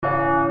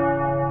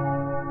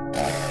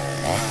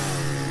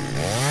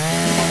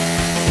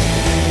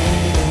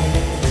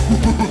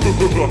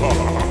Welcome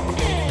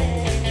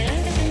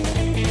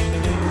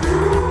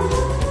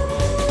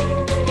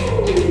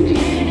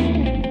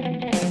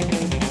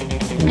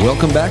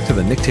back to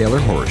the Nick Taylor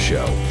Horror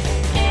Show.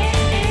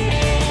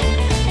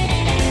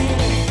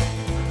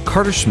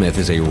 Carter Smith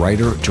is a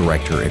writer,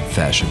 director, and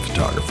fashion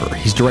photographer.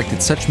 He's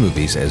directed such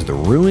movies as The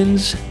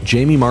Ruins,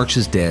 Jamie Marks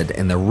is Dead,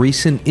 and the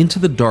recent Into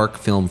the Dark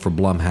film for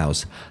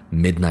Blumhouse,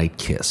 Midnight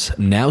Kiss,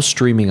 now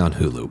streaming on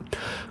Hulu.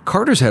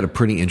 Carter's had a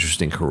pretty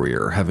interesting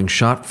career, having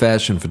shot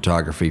fashion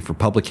photography for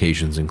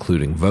publications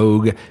including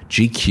Vogue,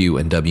 GQ,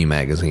 and W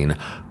Magazine.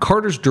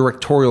 Carter's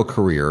directorial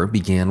career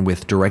began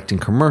with directing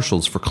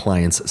commercials for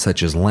clients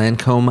such as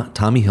Lancome,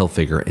 Tommy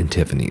Hilfiger, and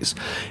Tiffany's.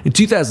 In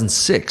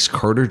 2006,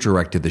 Carter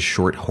directed the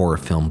short horror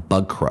film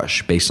Bug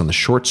Crush, based on the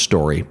short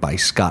story by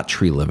Scott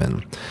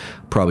Treelevin.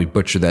 Probably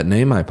butchered that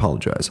name, I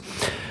apologize.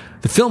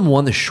 The film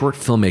won the Short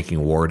Filmmaking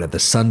Award at the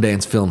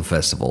Sundance Film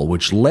Festival,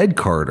 which led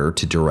Carter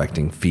to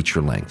directing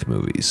feature-length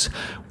movies.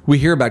 We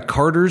hear about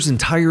Carter's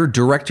entire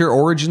director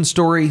origin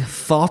story,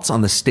 thoughts on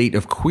the state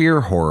of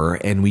queer horror,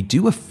 and we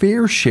do a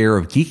fair share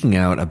of geeking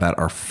out about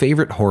our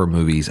favorite horror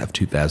movies of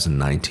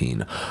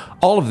 2019.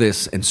 All of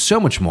this and so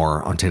much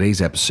more on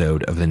today's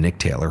episode of the Nick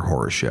Taylor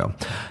Horror Show.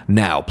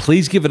 Now,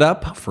 please give it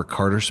up for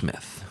Carter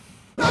Smith.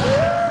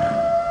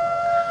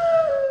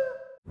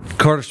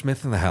 Carter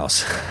Smith in the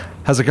house.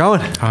 How's it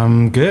going?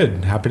 I'm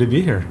good. Happy to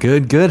be here.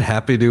 Good.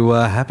 Happy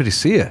to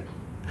see you.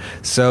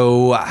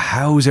 So,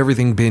 how's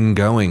everything been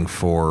going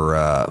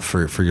for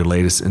your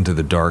latest Into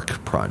the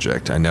Dark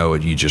project? I know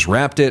you just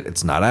wrapped it.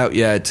 It's not out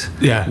yet.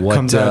 Yeah,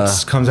 comes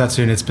out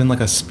soon. It's been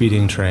like a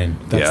speeding train.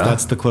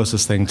 That's the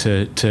closest thing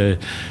to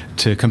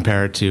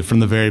compare it to from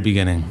the very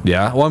beginning.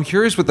 Yeah. Well, I'm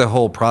curious what the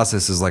whole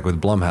process is like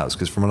with Blumhouse,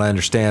 because from what I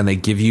understand, they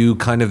give you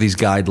kind of these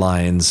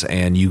guidelines,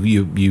 and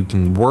you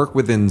can work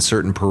within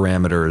certain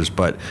parameters.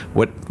 But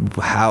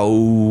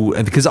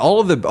because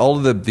all of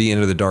the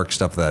Into the Dark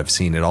stuff that I've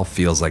seen, it all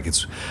feels like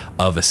it's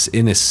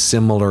in a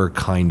similar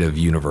kind of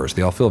universe.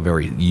 They all feel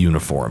very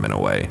uniform in a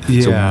way.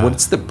 Yeah.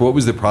 So what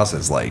was the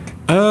process like?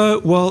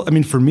 Well, I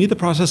mean, for me, the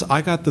process,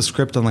 I got the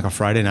script on like a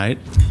Friday night.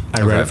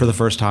 I read it for the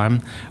first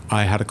time.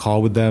 I had a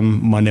call with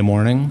them Monday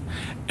morning,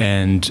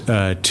 and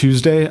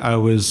Tuesday I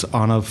was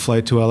on a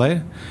flight to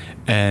LA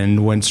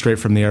and went straight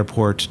from the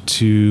airport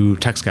to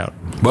Tech Scout.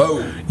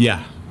 Whoa.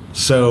 Yeah.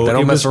 So they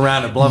don't mess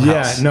around at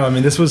Blumhouse. Yeah, no, I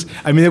mean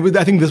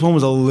I think this one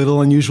was a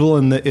little unusual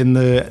in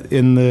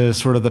the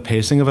sort of the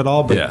pacing of it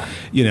all, but yeah.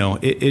 You know,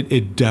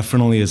 it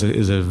definitely is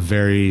a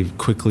very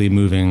quickly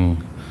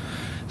moving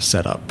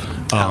setup.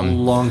 How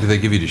long do they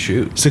give you to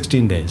shoot?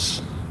 16 days.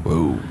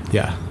 Whoa.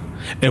 Yeah.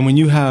 And when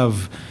you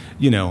have,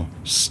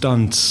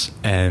 stunts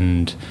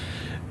and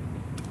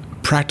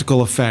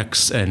practical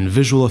effects and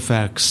visual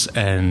effects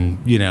and,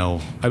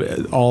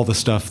 all the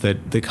stuff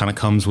that kind of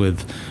comes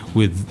with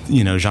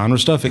genre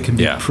stuff, it can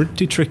be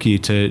pretty tricky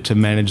to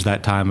manage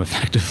that time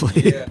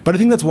effectively. Yeah. But I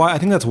think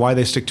that's why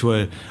they stick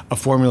to a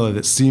formula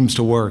that seems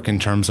to work in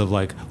terms of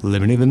like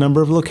limiting the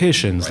number of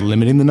locations,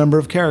 limiting the number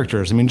of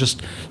characters. I mean,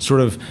 just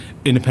sort of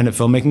independent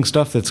filmmaking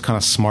stuff that's kind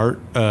of smart.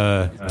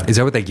 Is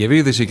that what they give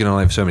you? That you can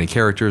only have so many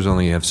characters,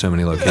 only have so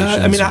many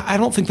locations? I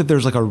don't think that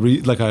there's like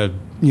a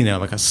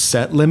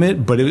set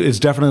limit, but it's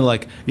definitely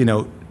like,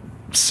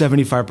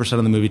 75%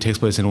 of the movie takes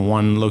place in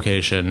one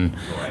location,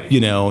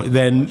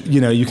 then,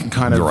 you can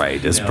kind of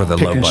as per the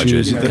low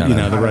budget,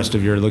 the rest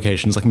of your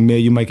locations. Like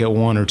you might get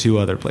one or two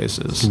other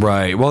places.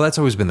 Right. Well, that's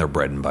always been their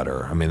bread and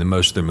butter. I mean,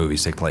 most of their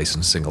movies take place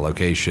in a single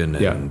location,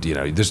 and, you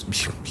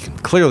can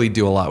clearly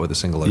do a lot with a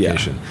single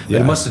location.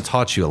 Yeah. It must have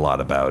taught you a lot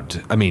about,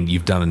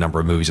 you've done a number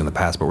of movies in the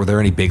past, but were there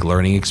any big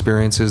learning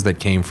experiences that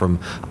came from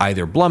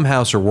either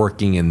Blumhouse or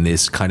working in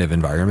this kind of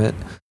environment?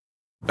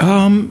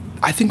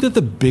 I think that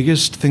the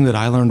biggest thing that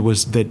I learned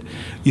was that,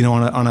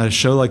 on a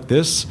show like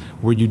this,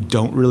 where you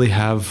don't really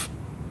have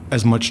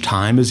as much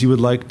time as you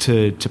would like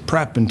to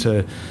prep and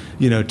to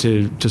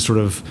sort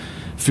of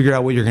figure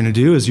out what you're going to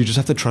do, is you just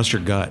have to trust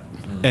your gut.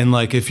 Mm-hmm. And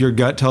like, if your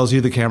gut tells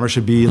you the camera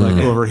should be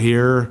like over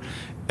here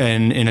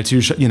and in a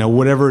two-shot,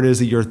 whatever it is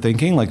that you're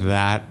thinking, like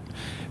that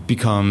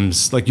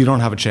becomes like you don't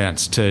have a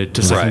chance to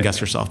second guess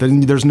yourself.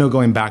 Then there's no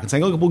going back and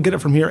saying, "Oh, we'll get it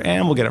from here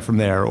and we'll get it from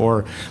there,"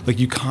 or like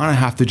you kind of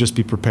have to just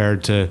be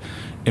prepared to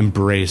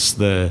embrace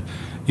the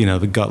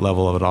gut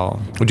level of it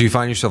all. Do you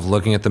find yourself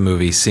looking at the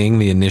movie, seeing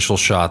the initial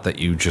shot that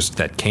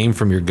came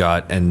from your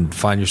gut, and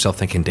find yourself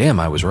thinking, "Damn,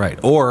 I was right"?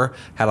 Or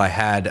had I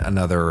had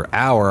another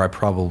hour, I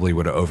probably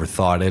would have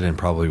overthought it and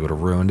probably would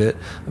have ruined it.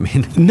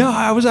 No,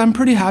 I'm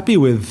pretty happy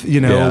with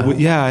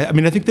yeah.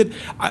 I think that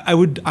I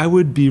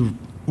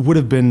would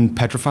have been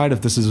petrified if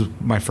this is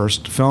my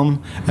first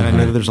film, and I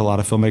know that there's a lot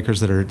of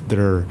filmmakers that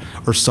are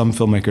or some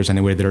filmmakers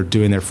anyway, that are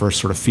doing their first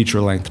sort of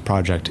feature-length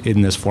project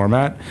in this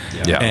format.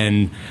 Yeah.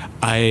 And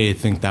I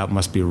think that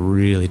must be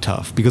really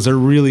tough, because there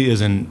really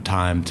isn't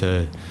time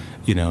to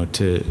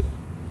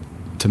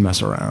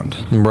mess around.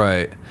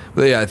 Right.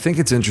 But yeah, I think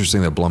it's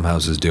interesting that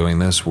Blumhouse is doing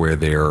this, where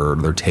they're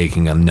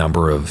taking a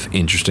number of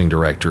interesting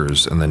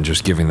directors and then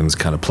just giving them this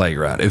kind of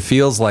playground. It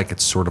feels like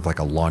it's sort of like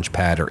a launch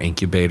pad or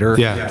incubator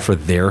for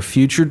their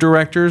future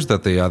directors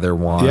that they either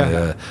want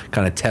to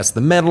kind of test the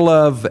metal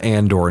of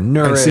or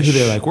nourish. And see who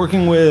they're like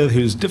working with,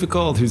 who's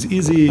difficult, who's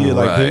easy,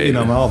 like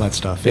all that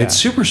stuff. Yeah. It's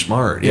super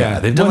smart.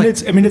 Yeah, they've done.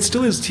 It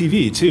still is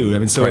TV too. I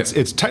mean, so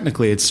it's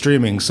technically it's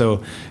streaming.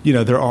 So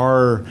there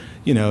are.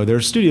 There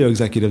are studio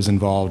executives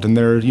involved, and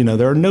there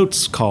are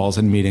notes calls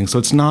and meetings. So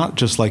it's not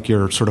just like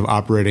you're sort of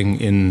operating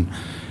in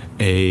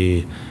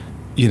a,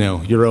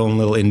 your own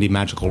little indie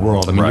magical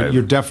world. I mean,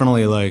 you're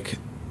definitely like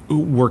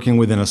working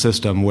within a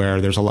system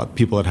where there's a lot of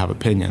people that have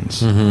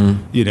opinions,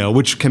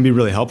 which can be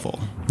really helpful.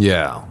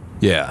 Yeah.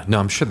 Yeah, no,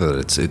 I'm sure that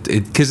it's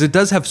because it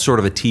does have sort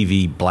of a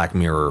TV Black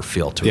Mirror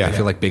feel to it. Yeah. I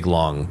feel like big,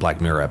 long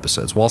Black Mirror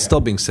episodes, while still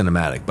being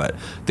cinematic, but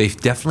they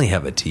definitely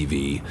have a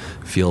TV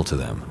feel to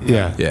them.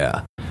 Yeah,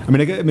 yeah. I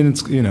mean,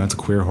 it's it's a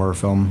queer horror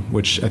film,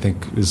 which I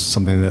think is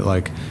something that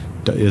like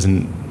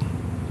isn't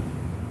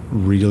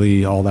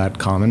really all that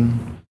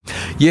common.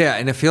 Yeah,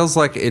 and it feels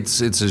like it's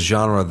a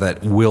genre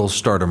that will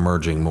start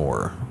emerging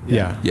more.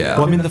 Yeah.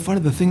 Well, I mean,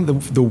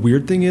 the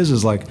weird thing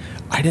is like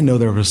I didn't know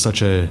there was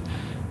such a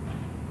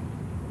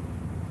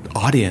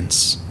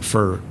audience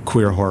for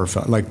queer horror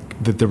film,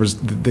 like that there was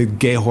the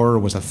gay horror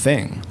was a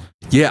thing.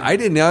 Yeah, I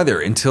didn't either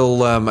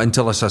until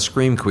I saw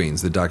Scream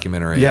Queens, the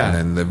documentary,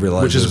 and then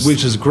realized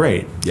which is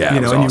great. Yeah,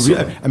 and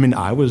awesome. I mean,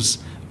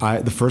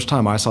 the first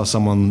time I saw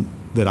someone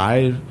that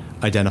I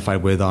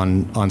identified with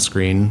on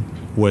screen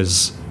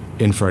was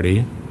in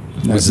Freddy.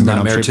 Was it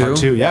Nightmare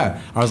 2?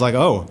 Yeah, I was like,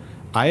 oh,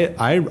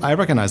 I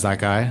recognize that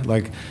guy.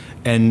 Like,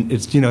 and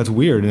it's it's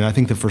weird, and I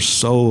think that for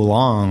so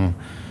long,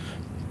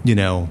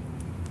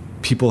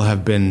 people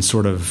have been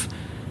sort of,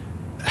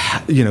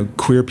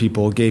 queer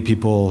people, gay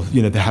people,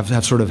 they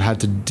have sort of had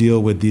to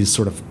deal with these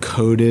sort of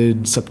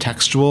coded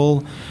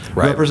subtextual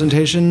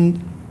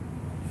representation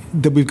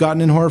that we've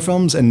gotten in horror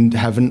films and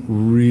haven't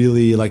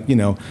really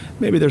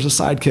maybe there's a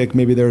sidekick,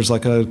 maybe there's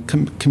like a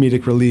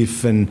comedic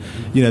relief, and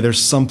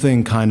there's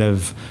something kind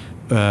of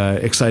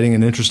exciting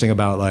and interesting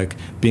about like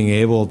being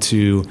able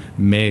to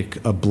make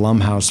a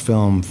Blumhouse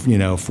film,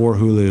 for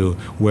Hulu,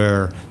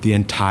 where the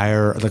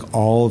entire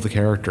all of the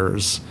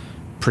characters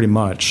pretty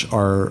much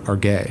are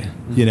gay,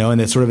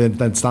 and it's sort of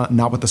that's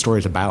not what the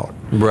story's about,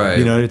 right?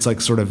 It's like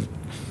sort of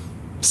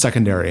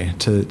secondary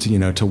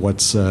to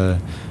what's to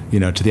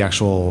the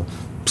actual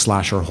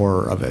slasher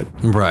horror of it,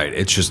 right?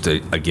 It's just a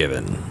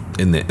given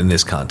in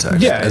this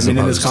context, it's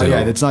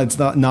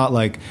not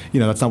like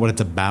that's not what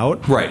it's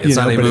about, right? It's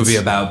not a movie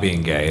about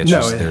being gay. It's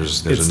just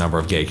there's a number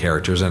of gay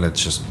characters, and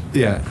it's just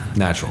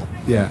natural.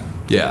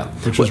 Yeah,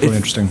 which was really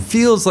interesting. It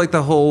feels like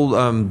the whole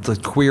the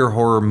queer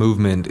horror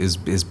movement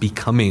is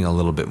becoming a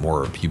little bit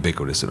more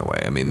ubiquitous in a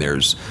way. I mean,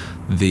 there's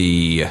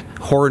the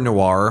horror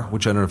noir,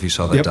 which I don't know if you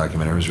saw that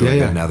documentary. It was really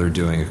good. Now they're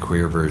doing a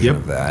queer version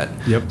of that.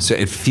 So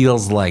it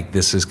feels like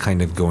this is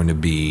kind of going to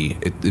be.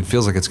 It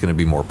feels like it's going to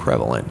be more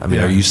prevalent. I mean,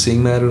 are you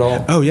seeing that at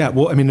all? Oh yeah.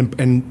 Well, I mean,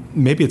 and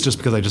maybe it's just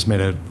because I just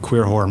made a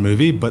queer horror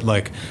movie, but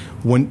like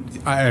when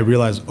I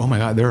realized, oh my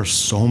God, there are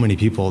so many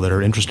people that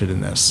are interested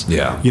in this.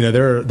 Yeah.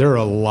 There are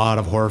a lot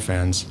of horror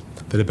fans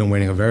that have been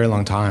waiting a very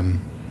long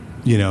time,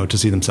 to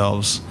see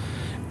themselves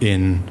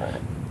in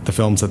the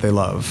films that they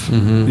love,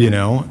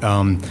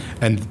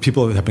 and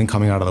people have been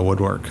coming out of the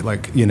woodwork,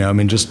 like, I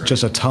mean,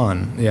 just a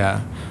ton.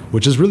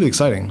 Which is really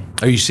exciting.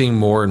 Are you seeing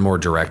more and more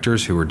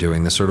directors who are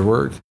doing this sort of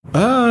work?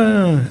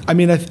 I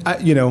mean, I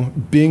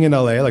being in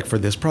LA, like for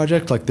this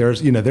project, like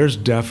there's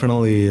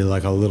definitely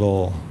like a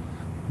little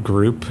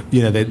group,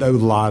 a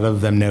lot of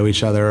them know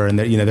each other, and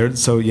they're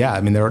so I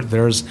mean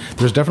there's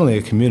definitely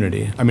a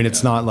community. I mean,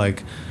 it's not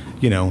like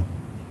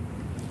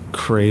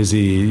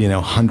crazy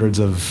hundreds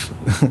of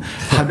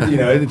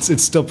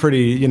it's still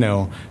pretty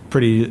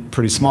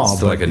pretty small, it's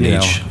still like a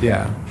niche.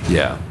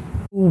 Yeah.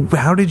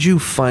 How did you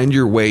find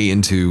your way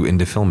into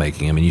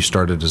filmmaking? I mean, you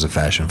started as a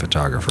fashion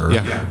photographer,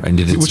 and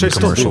did some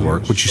commercial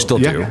work, which you still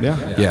do.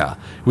 Yeah.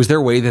 Was there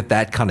a way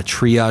that kind of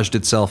triaged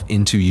itself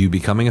into you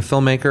becoming a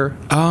filmmaker?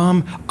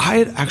 I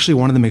had actually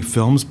wanted to make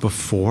films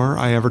before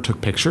I ever took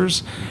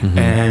pictures,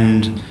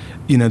 and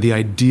the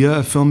idea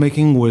of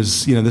filmmaking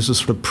was, this was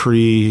sort of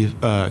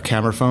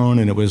pre-camera phone,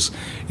 and it was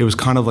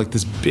kind of like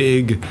this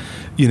big,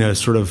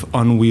 sort of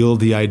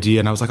unwieldy idea.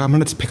 And I was like, I'm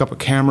going to pick up a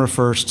camera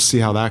first, see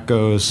how that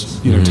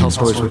goes, tell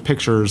stories with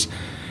pictures.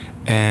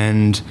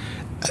 And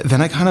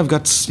then I kind of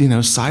got,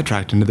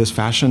 sidetracked into this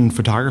fashion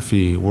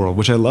photography world,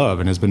 which I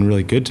love and has been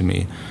really good to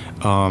me.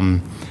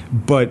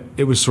 But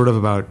it was sort of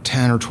about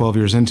 10 or 12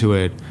 years into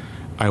it,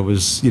 I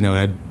was,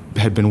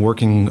 had been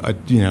working a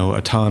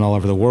ton all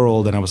over the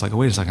world, and I was like, oh,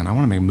 wait a second, I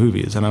want to make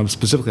movies, and I want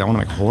to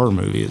make horror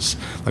movies.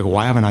 Like,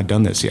 why haven't I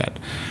done this yet?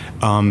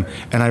 And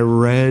I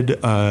read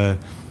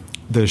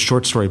the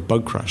short story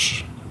Bug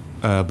Crush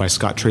by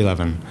Scott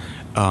Trelevin,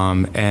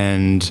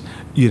 and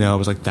I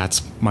was like,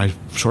 that's my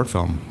short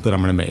film that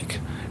I'm going to make.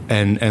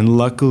 And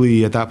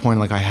luckily at that point,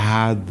 like I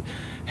had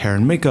hair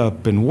and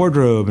makeup and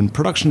wardrobe and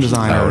production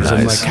designers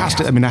and like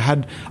casting. I mean, I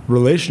had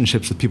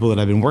relationships with people that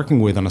I've been working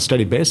with on a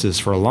steady basis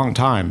for a long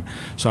time.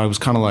 So I was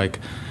kind of like,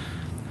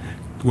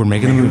 we're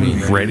making a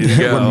movie. Ready to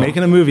go. We're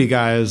making a movie,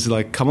 guys.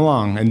 Like, come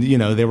along. And,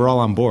 they were all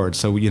on board.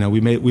 So, we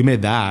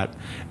made that,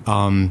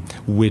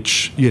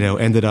 which,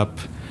 ended up,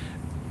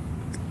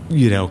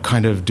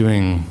 kind of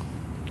doing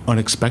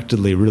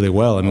unexpectedly really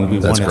well. I mean, we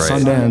won at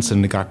Sundance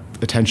and it got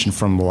attention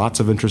from lots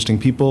of interesting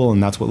people,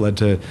 and that's what led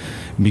to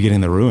me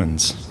getting The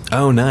Ruins.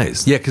 Oh,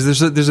 nice. Yeah, because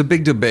there's a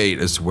big debate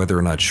as to whether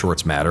or not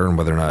shorts matter and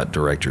whether or not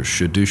directors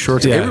should do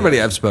shorts. Yeah.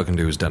 Everybody I've spoken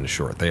to who's done a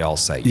short, they all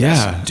say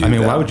yes.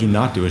 Yeah. Why would you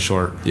not do a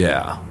short?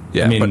 Yeah.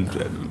 Yeah. I mean,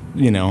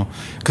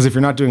 because if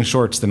you're not doing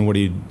shorts, then what are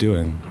you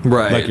doing?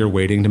 Right. Like, you're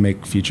waiting to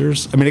make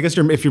features? I mean, I guess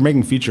if you're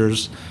making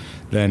features,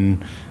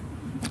 then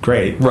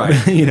great. Right.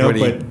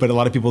 But a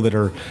lot of people that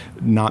are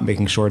not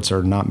making shorts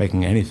are not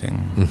making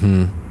anything.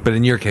 Mm-hmm. But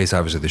in your case,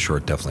 obviously, the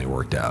short definitely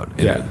worked out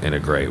in a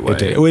great way. It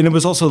did. And it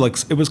was also like,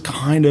 it was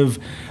kind of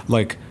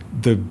like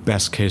the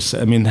best case.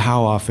 I mean,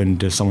 how often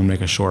does someone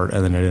make a short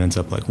and then it ends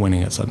up like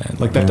winning at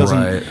Sundance? Like, that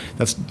doesn't,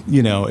 that's,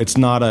 it's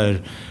not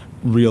a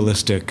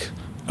realistic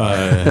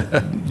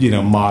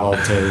model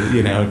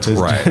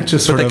to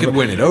just sort but they of could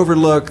win it.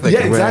 Overlook.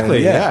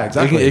 Exactly.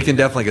 It can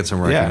definitely get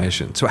some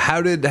recognition. Yeah. So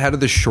how did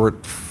the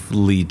short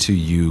lead to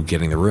you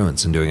getting The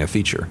Ruins and doing a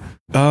feature?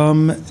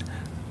 Well,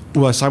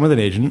 I signed with an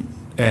agent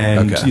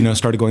and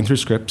started going through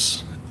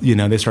scripts.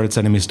 They started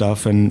sending me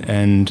stuff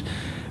and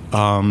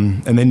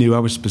they knew I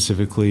was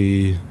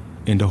specifically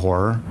into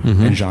horror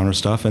and genre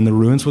stuff. And The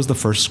Ruins was the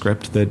first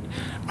script that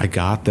I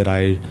got that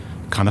I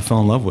kind of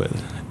fell in love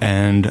with.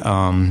 And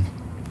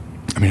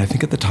I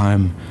think at the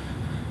time,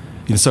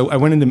 so I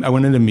went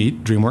in to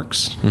meet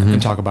DreamWorks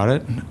and talk about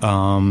it,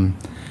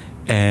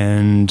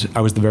 and I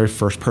was the very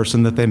first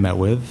person that they met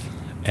with,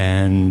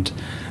 and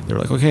they were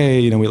like,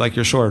 okay, we like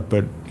your short,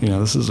 but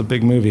this is a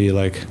big movie,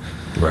 like,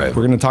 we're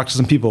going to talk to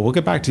some people, we'll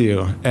get back to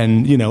you.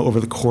 And over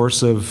the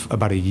course of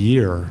about a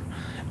year,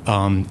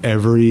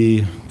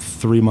 every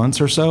 3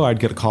 months or so, I'd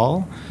get a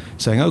call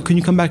saying, oh, can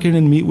you come back in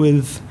and meet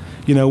with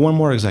one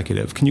more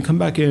executive? Can you come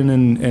back in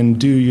and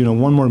do,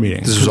 one more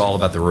meeting? This was all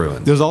about The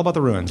Ruins. It was all about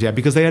The Ruins, yeah,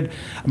 because they had,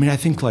 I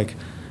think like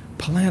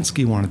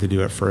Polanski wanted to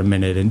do it for a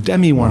minute and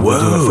Demi wanted to do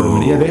it for a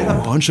minute. Yeah, they had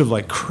a bunch of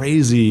like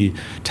crazy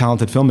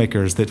talented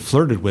filmmakers that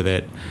flirted with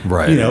it,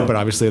 right? But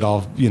obviously it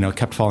all,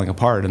 kept falling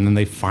apart. And then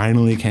they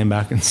finally came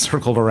back and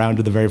circled around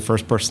to the very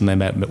first person they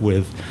met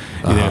with,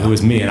 who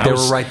was me. And they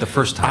were right the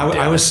first time.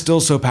 I was still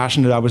so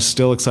passionate. I was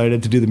still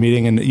excited to do the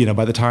meeting. And,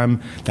 by the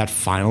time that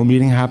final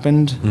meeting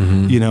happened,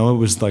 it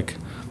was like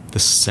the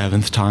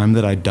 7th time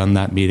that I'd done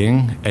that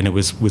meeting, and it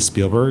was with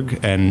Spielberg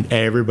and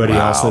everybody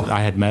else that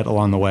I had met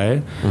along the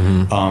way.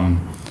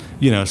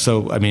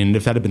 So,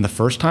 if that had been the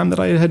first time that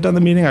I had done the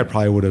meeting, I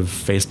probably would have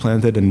face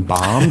planted and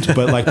bombed.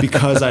 But like,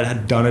 because I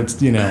had done it,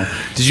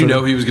 Did you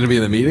know he was going to be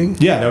in the meeting?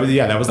 Yeah,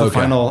 that was the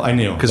final. I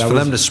knew, because for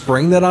them to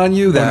spring that on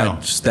you,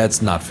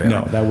 that's not fair.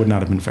 No, that would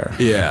not have been fair.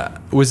 Yeah.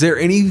 Was there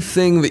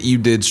anything that you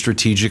did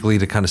strategically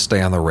to kind of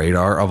stay on the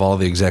radar of all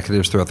the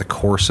executives throughout the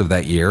course of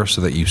that year,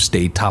 so that you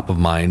stayed top of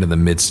mind in the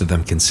midst of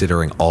them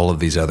considering all of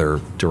these other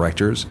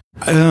directors?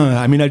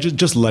 I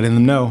just letting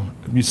them know,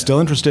 you're still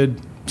interested.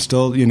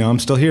 Still, I'm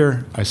still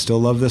here. I still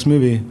love this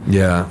movie.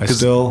 Yeah. I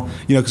still,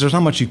 because there's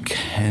not much you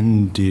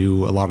can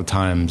do a lot of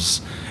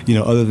times,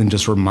 other than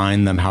just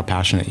remind them how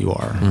passionate you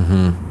are.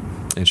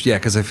 Yeah,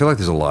 because I feel like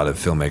there's a lot of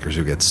filmmakers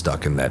who get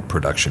stuck in that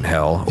production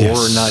hell,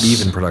 or not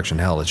even production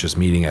hell. It's just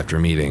meeting after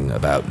meeting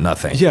about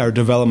nothing. Yeah, or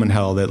development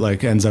hell that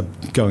like ends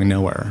up going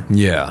nowhere.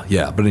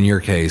 Yeah. But in your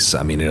case, it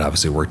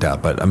obviously worked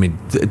out. But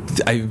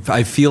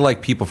I feel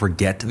like people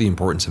forget the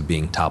importance of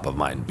being top of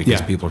mind,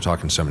 because people are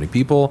talking to so many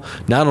people,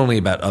 not only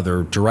about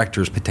other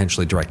directors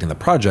potentially directing the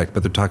project,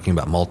 but they're talking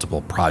about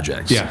multiple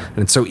projects. Yeah, and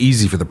it's so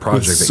easy for the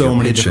project with that so you're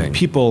many pitching. Different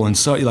people and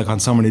so like on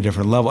so many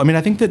different levels.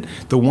 I think that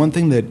the one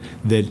thing that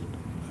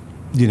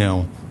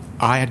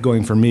I had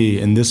going for me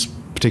in this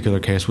particular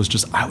case was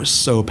just I was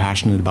so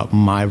passionate about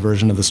my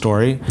version of the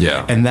story.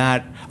 Yeah. And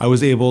that I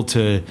was able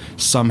to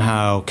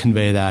somehow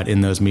convey that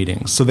in those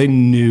meetings. So they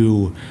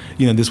knew,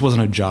 this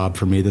wasn't a job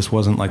for me. This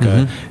wasn't like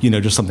a,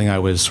 just something I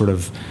was sort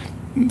of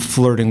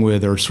flirting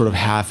with or sort of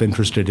half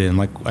interested in,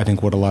 like I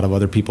think what a lot of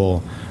other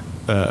people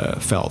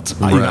felt.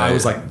 I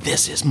was like,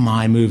 this is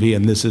my movie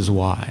and this is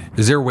why.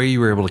 Is there a way you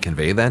were able to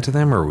convey that to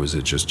them, or was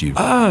it just you?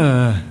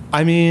 I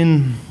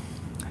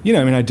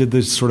did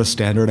this sort of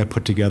standard. I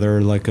put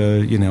together like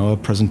a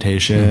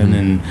presentation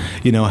and,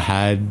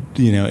 had,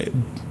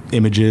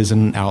 images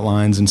and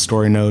outlines and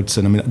story notes.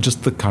 And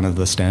just the kind of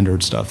the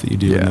standard stuff that you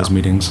do in those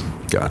meetings.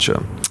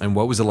 Gotcha. And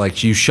what was it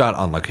like? You shot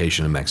on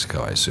location in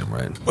Mexico, I assume,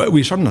 right? Well,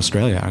 we shot in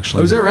Australia,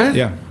 actually. Oh, is that right?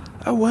 Yeah.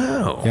 Oh,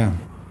 wow. Yeah.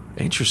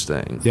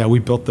 Interesting. Yeah, we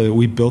built the.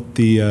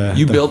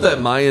 You built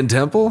that Mayan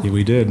temple? Yeah,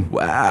 we did.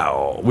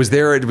 Wow. Was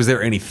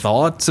there any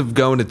thoughts of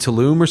going to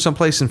Tulum or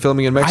someplace and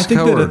filming in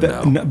Mexico? I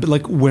think that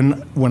like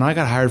when I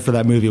got hired for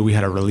that movie, we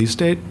had a release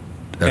date,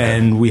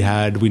 and we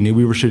knew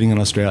we were shooting in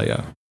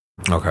Australia.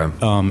 Okay.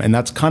 And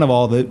that's kind of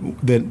all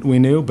that we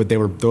knew, but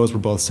those were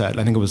both set.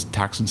 I think it was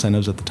tax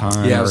incentives at the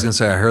time. Yeah, I was going to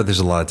say, I heard there's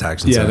a lot of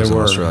tax incentives in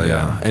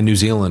Australia and New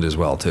Zealand as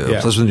well, too.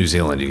 Yeah. Plus with New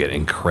Zealand, you get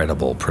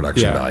incredible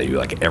production value.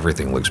 Like,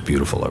 everything looks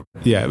beautiful.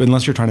 Yeah,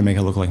 unless you're trying to make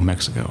it look like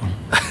Mexico.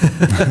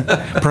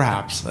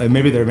 Perhaps.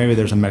 Maybe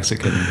there's a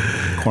Mexican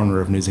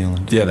corner of New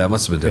Zealand. Yeah, that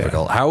must have been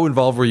difficult. Yeah. How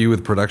involved were you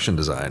with production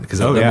design? Because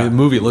the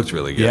movie looked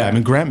really good. Yeah, I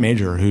mean, Grant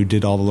Major, who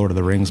did all the Lord of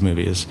the Rings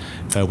movies,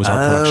 was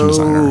our production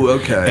designer. Oh,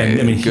 okay. And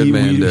I mean,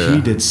 he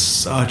he did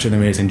such an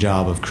amazing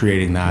job of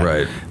creating that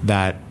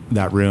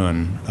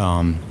ruin.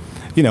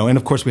 And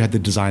of course we had to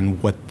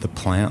design what the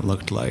plant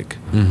looked like,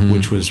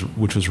 which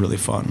was really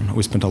fun.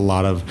 We spent a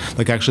lot of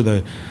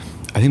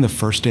I think the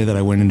first day that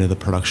I went into the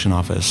production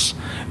office,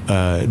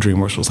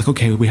 DreamWorks was like,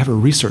 okay, we have a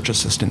research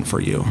assistant for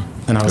you.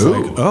 And I was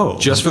like, oh.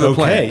 Just for the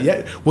plant?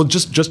 Yeah. Well,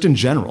 just in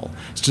general.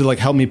 It's to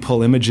help me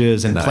pull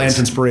images and plant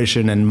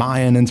inspiration and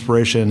Mayan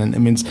inspiration.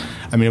 And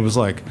it was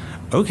like,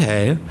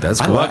 okay.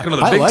 That's cool. Welcome to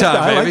the big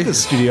time, baby. I like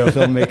this studio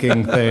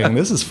filmmaking thing.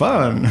 This is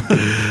fun.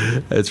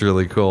 That's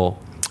really cool.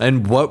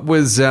 And what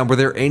was, were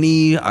there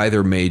any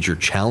either major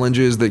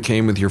challenges that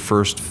came with your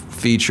first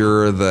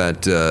feature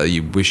that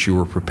you wish you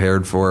were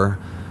prepared for?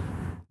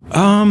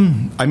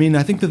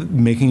 I think that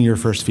making your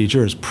first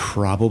feature is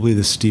probably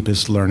the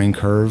steepest learning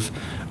curve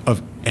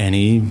of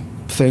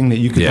anything that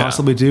you could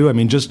possibly do. I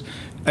mean,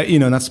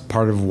 and that's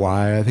part of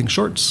why I think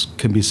shorts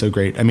can be so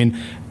great. I mean,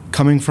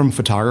 coming from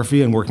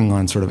photography and working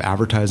on sort of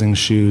advertising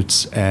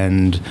shoots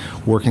and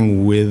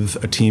working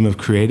with a team of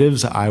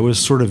creatives, I was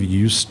sort of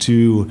used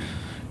to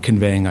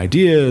conveying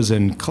ideas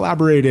and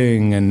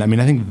collaborating. And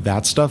I think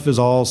that stuff is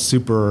all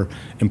super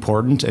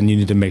important, and you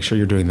need to make sure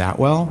you're doing that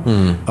well.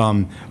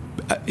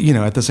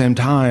 At the same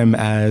time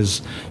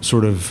as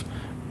sort of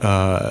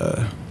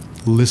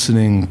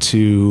listening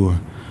to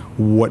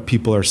what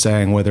people are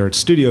saying, whether it's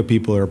studio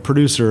people or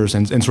producers,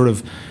 and sort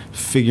of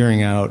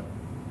figuring out,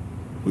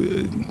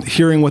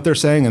 hearing what they're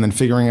saying and then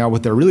figuring out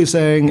what they're really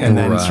saying, and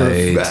then sort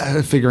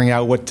of figuring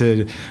out what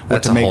to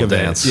make of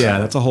it. Yeah,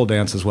 that's a whole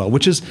dance as well,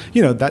 which is,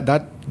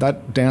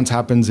 that dance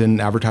happens in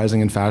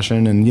advertising and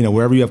fashion, and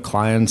wherever you have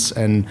clients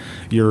and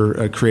you're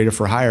a creative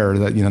for hire,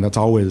 that's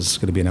always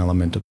going to be an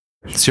element of.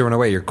 So in a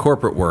way, your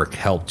corporate work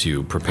helped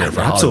you prepare for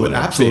Hollywood.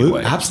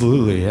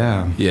 Absolutely,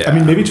 yeah. I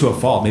mean, maybe to a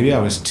fault. Maybe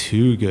I was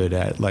too good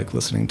at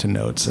listening to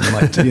notes and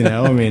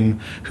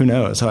who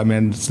knows? So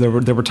there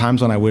were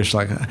times when I wish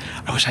I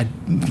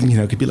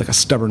could be like a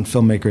stubborn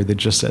filmmaker that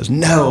just says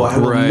no, I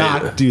will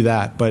not do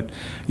that. But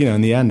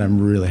in the end, I'm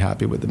really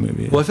happy with the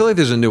movie. Well, I feel like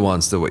there's a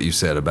nuance to what you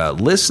said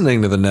about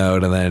listening to the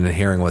note and then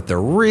hearing what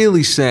they're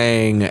really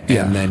saying,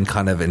 and then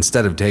kind of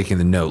instead of taking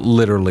the note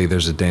literally,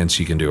 there's a dance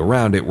you can do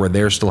around it where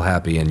they're still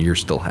happy and you're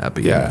still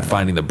happy, and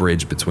finding the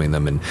bridge between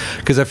them. And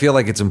because I feel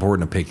like it's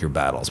important to pick your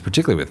battles,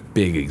 particularly with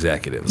big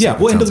executives. Yeah,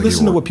 and to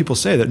listen to what people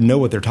say that know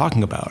what they're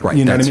talking about. Right.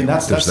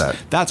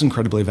 That's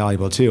incredibly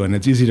valuable too. And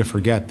it's easy to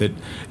forget that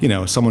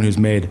someone who's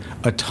made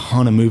a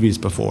ton of movies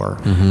before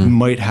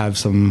might have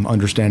some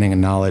understanding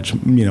and knowledge,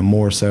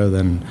 more so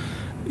than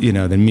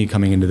me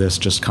coming into this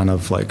just kind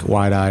of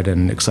wide-eyed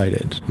and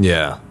excited.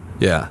 Yeah.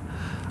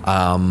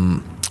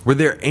 Were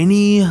there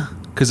any?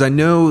 Because I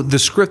know the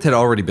script had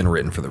already been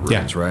written for the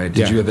Ruins, right?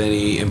 Did you have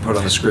any input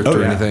on the script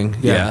or anything?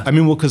 Yeah.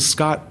 Because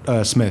Scott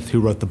Smith, who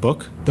wrote the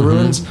book, The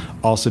Ruins,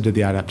 also did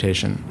the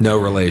adaptation. No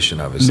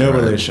relation, obviously. No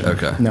relation.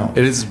 Okay. No.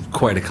 It is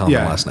quite a common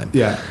last name.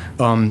 Yeah.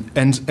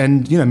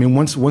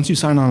 Once you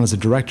sign on as a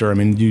director,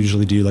 you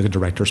usually do a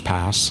director's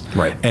pass.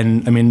 Right.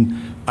 And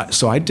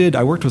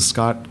I worked with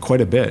Scott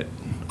quite a bit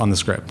on the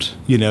script,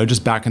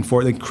 just back and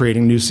forth,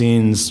 creating new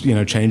scenes,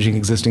 changing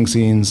existing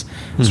scenes,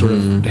 sort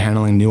of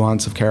handling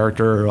nuance of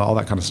character, all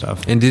that kind of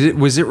stuff. And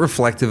was it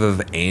reflective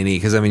of any?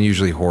 Because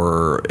usually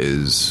horror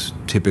is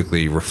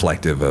typically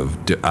reflective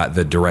of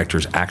the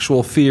director's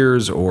actual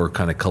fears or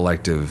kind of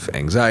collective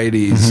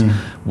anxieties.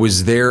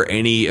 Was there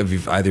any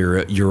of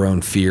either your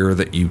own fear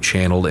that you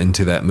channeled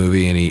into that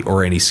movie,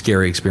 any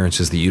scary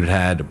experiences that you'd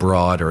had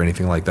abroad or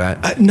anything like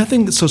that?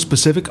 Nothing so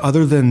specific,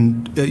 other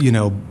than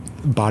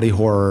body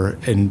horror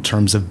in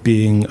terms of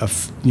being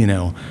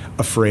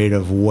afraid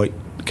of what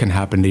can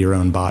happen to your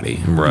own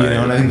body, right?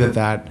 And I think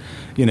that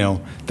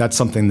that's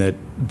something that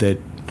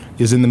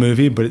is in the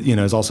movie, but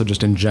is also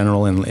just in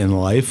general in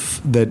life,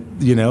 that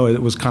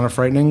it was kind of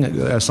frightening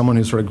as someone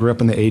who sort of grew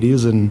up in the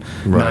 80s and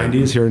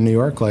 90s here in New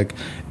York.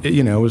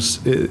 It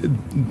was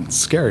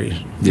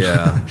scary,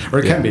 or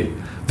it can be.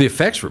 The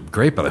effects were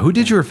great, by the way. Who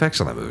did your effects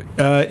on that movie?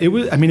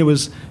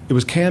 It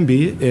was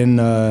Canby in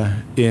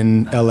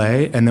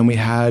L.A., and then we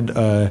had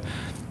a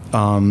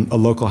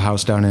local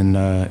house down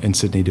in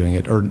Sydney doing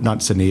it, or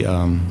not Sydney,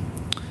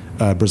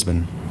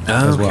 Brisbane.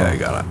 As well. Okay,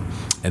 got it.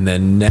 And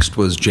then next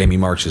was Jamie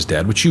Marks'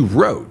 Dead, which you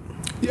wrote.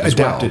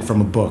 Adapted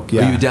from a book.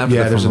 Yeah, you adapted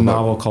it from there's a a book.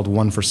 novel called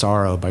One for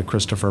Sorrow by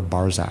Christopher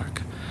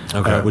Barzak,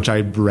 okay, which I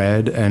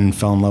read and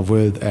fell in love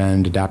with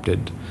and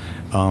adapted.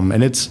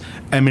 And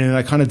and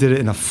I kind of did it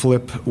in a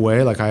flip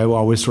way. Like I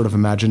always sort of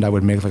imagined I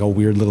would make like a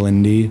weird little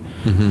indie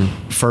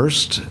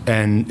first,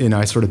 and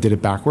I sort of did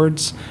it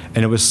backwards,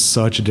 and it was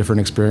such a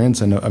different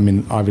experience. And I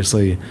mean,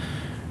 obviously,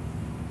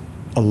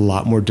 a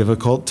lot more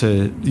difficult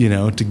to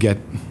get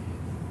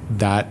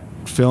that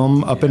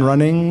film up and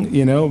running,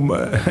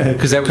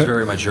 because that was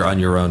very much on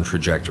your own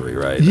trajectory,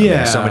 right? Yeah, I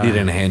mean, somebody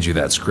didn't hand you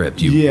that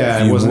script. You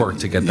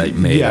worked to get that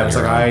made. Yeah, it's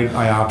like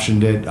I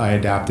optioned it, I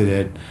adapted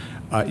it.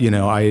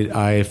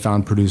 I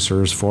found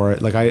producers for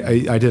it. Like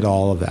I did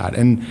all of that,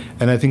 and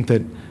I think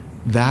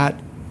that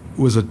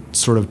was a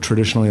sort of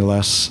traditionally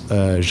less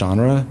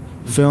genre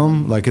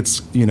film. Like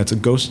it's a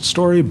ghost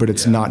story, but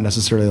it's not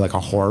necessarily like a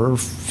horror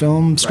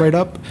film straight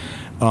up.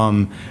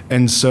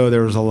 And so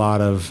there was a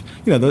lot of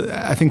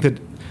I think that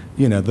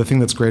the thing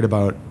that's great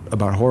about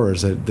horror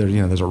is that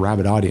there's a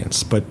rabid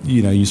audience, but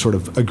you sort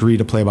of agree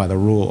to play by the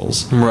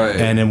rules, right?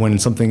 And then when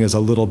something is a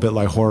little bit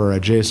like horror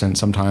adjacent,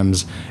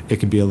 sometimes it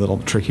can be a little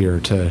trickier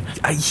to.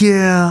 I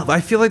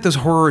feel like those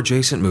horror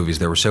adjacent movies,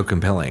 they were so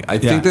compelling. I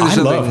think there's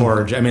something. Love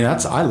horror. I mean,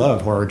 I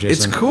love horror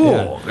adjacent. It's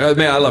cool. Yeah. I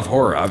mean, I love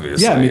horror,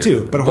 obviously. Yeah, me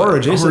too. But horror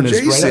adjacent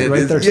is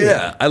right there too.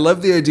 Yeah, I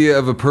love the idea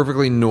of a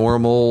perfectly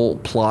normal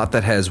plot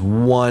that has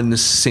one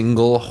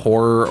single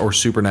horror or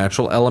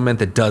supernatural element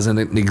that doesn't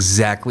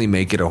exactly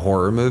make it a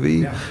horror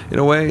movie in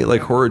a way.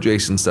 Like horror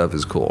adjacent stuff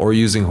is cool, or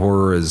using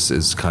horror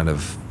as kind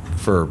of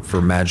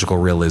for magical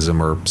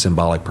realism or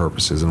symbolic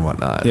purposes and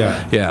whatnot.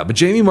 Yeah. But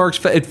Jamie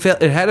Marks, it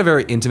had a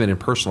very intimate and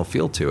personal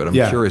feel to it. I'm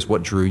curious,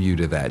 what drew you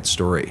to that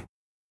story?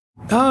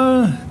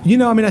 I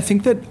mean, I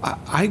think that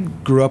I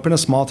grew up in a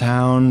small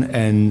town,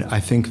 and I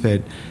think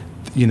that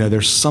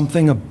there's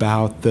something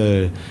about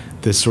the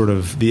sort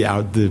of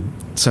the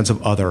sense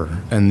of other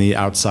and the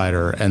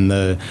outsider, and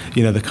the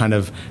kind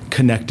of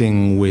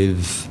connecting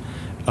with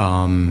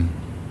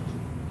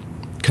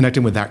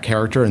that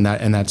character and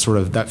that sort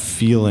of that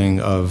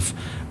feeling of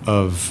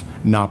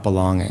not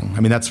belonging. I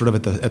mean, that's sort of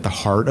at the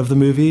heart of the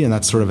movie, and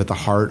that's sort of at the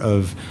heart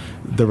of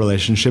the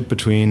relationship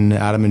between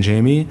Adam and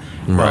Jamie.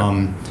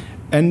 Right.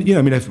 And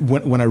I mean,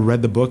 when I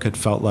read the book, it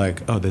felt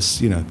like, oh,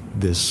 this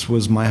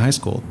was my high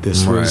school.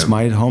 This was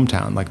my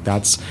hometown. Like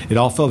it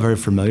all felt very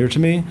familiar to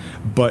me,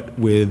 but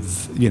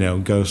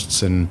with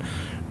ghosts and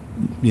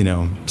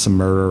some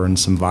murder and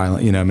some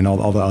violence. I mean,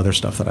 all the other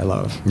stuff that I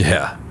love.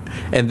 Yeah.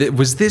 And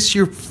was this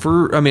your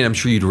first? I mean, I'm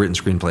sure you'd written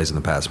screenplays in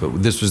the past,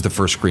 but this was the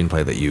first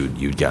screenplay that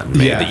you'd gotten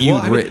made, that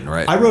you'd written,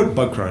 right? I wrote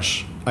Bug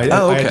Crush. I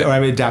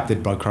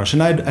adapted Bug Crush,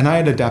 and I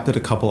had adapted a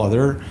couple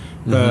other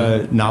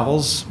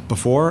novels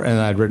before, and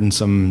I'd written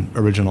some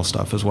original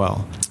stuff as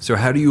well. So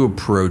how do you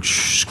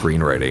approach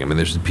screenwriting? I mean,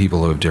 there's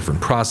people who have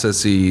different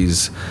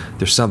processes.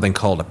 There's something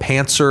called a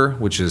pantser,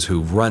 which is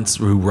who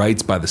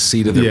writes by the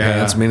seat of their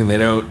pants, meaning they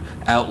don't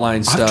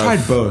outline stuff.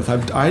 I've tried both.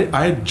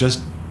 I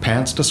just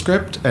pantsed a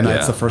script, and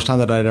it's the first time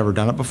that I'd ever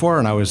done it before,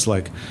 and I was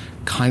like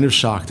kind of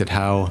shocked at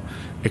how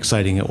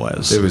exciting it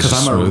was. It was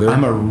just smoother.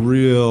 I'm a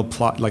real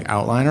plot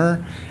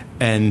outliner,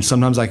 and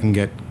sometimes I can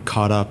get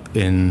caught up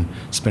in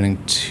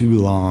spending too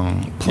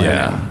long planning.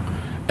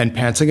 Yeah. And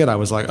pantsing it, I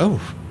was like, oh,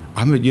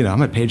 I'm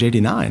at page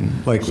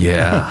 89.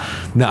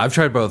 No, I've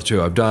tried both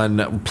too. I've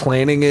done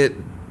planning it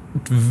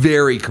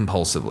very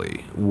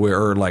compulsively,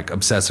 or like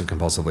obsessive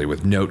compulsively,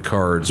 with note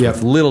cards,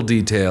 with little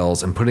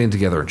details, and putting it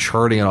together and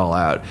charting it all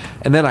out.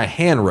 And then I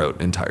hand wrote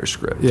an entire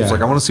script. It's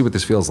like, I want to see what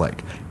this feels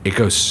like. It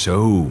goes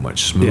so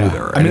much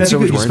smoother. I mean, it's so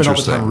much you more spend all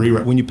the time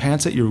interesting. when you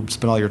pants it, you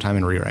spend all your time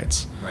in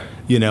rewrites. Right.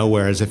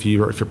 Whereas if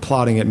you're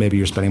plotting it, maybe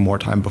you're spending more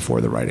time before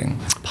the writing.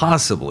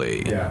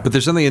 Possibly. Yeah. But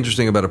there's something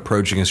interesting about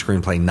approaching a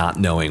screenplay not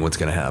knowing what's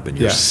going to happen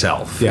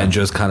yourself, and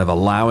just kind of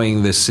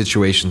allowing the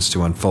situations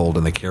to unfold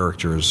and the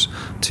characters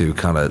to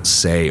kind of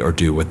say or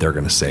do what they're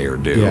going to say or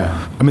do.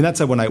 Yeah. I mean,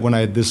 that's when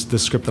I this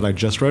script that I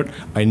just wrote,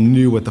 I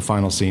knew what the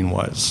final scene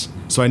was.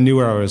 So I knew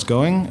where I was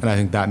going, and I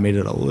think that made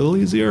it a little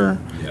easier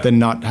than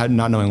not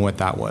knowing what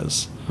that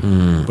was.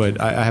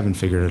 But I haven't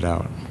figured it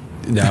out.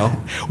 No.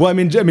 Well, I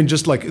mean,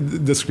 just like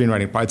the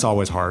screenwriting part, it's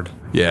always hard.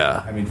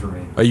 Yeah. I mean, for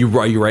me. Are you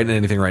writing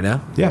anything right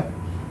now? Yeah.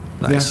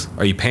 Nice. Yeah.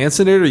 Are you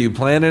pantsing it? Are you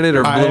planning it?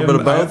 Or a little bit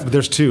of both?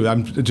 There's two.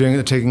 I'm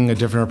taking a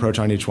different approach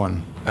on each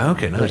one.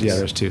 Okay, nice.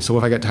 There's two. So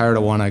if I get tired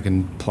of one, I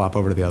can plop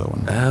over to the other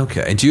one.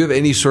 Okay. And do you have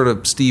any sort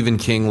of Stephen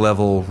King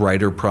level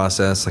writer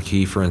process? Like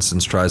he, for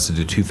instance, tries to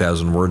do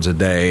 2,000 words a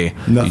day.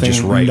 Nothing. You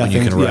just write when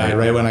you can write. Yeah, I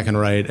write when I can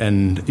write,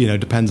 and it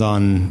depends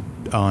on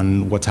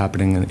what's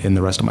happening in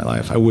the rest of my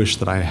life. I wish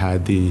that I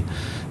had the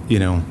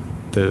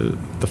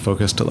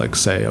focus to like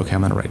say, okay,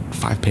 I'm going to write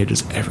 5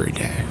 pages every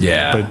day.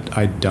 Yeah. But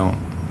I don't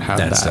have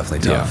that. That's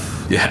definitely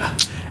tough. Yeah.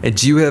 And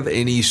do you have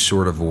any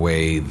sort of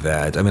way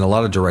that, I mean, a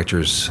lot of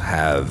directors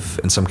have,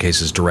 in some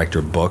cases,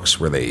 director books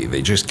where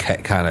they just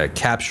kind of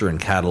capture and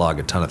catalog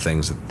a ton of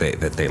things that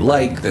they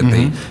like,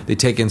 that they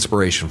take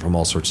inspiration from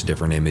all sorts of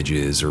different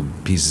images or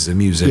pieces of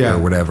music or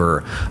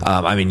whatever.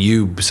 I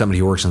mean, somebody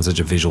who works on such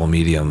a visual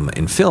medium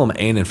in film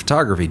and in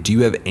photography, do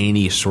you have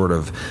any sort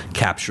of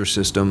capture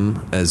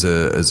system as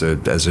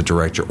a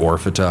director or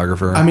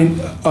photographer? I mean,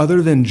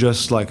 other than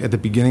just like at the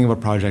beginning of a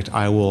project,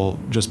 I will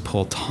just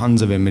pull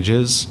tons of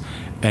images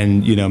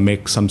and,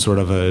 make some sort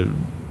of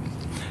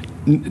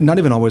not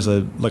even always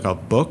a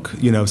book,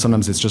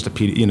 sometimes it's just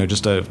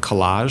just a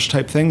collage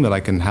type thing that I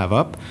can have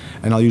up,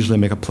 and I'll usually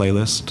make a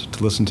playlist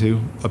to listen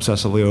to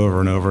obsessively over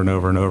and over and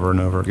over and over and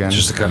over again.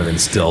 Just to kind of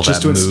instill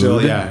just that mood. Just to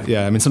instill,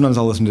 yeah. I mean, sometimes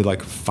I'll listen to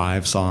like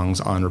 5 songs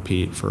on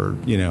repeat for,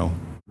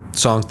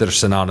 songs that are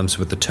synonymous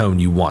with the tone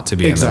you want to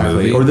be in the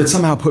movie. Or that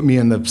somehow put me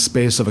in the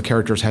space of a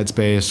character's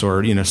headspace,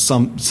 or,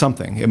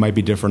 something. It might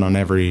be different on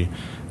every,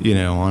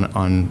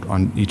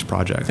 on each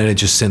project. And it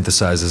just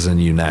synthesizes in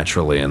you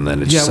naturally, and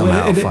then it just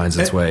somehow finds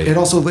its way. It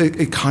also,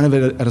 it kind of,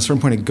 at a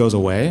certain point, it goes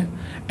away,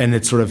 and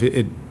it's sort of,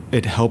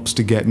 it helps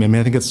to get me. I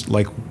mean, I think it's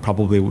like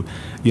probably,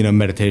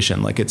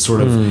 meditation. Like it sort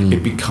of,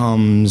 it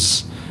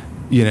becomes,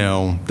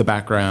 the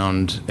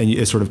background, and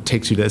it sort of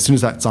takes you to, as soon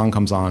as that song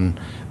comes on,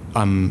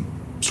 I'm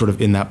sort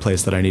of in that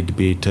place that I need to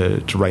be to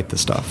write the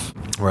stuff.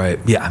 Right.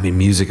 Yeah. I mean,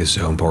 music is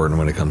so important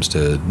when it comes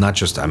to not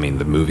just, the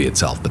movie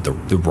itself, but the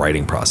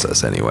writing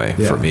process anyway.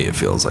 Yeah. For me, it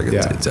feels like it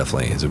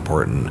definitely is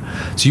important.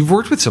 So you've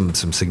worked with some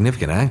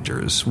significant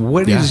actors.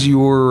 What is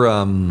your...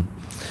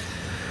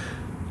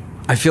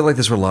 I feel like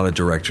that's where a lot of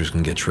directors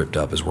can get tripped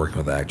up, is working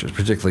with actors,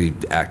 particularly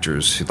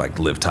actors like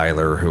Liv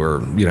Tyler, who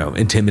are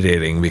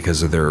intimidating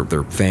because of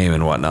their fame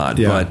and whatnot.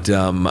 Yeah.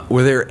 But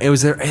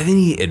was there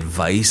any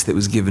advice that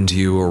was given to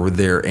you, or were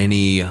there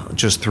any,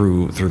 just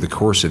through the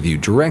course of you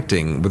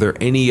directing, were there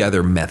any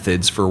other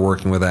methods for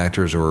working with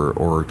actors,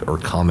 or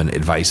common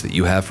advice that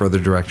you have for other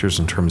directors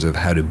in terms of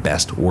how to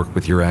best work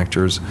with your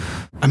actors?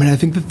 I mean, I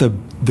think that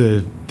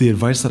the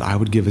advice that I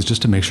would give is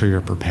just to make sure you're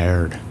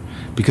prepared.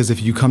 Because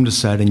if you come to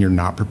set and you're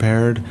not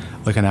prepared,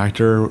 like an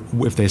actor,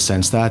 if they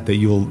sense that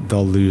they'll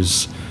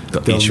lose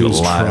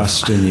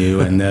trust in you,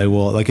 and they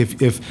will, like,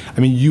 if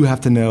you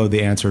have to know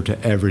the answer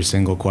to every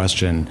single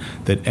question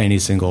that any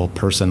single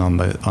person on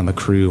the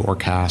crew or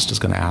cast is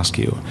going to ask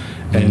you,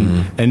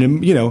 and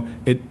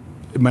it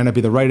might not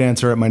be the right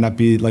answer, it might not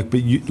be like,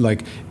 but you,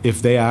 like,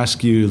 if they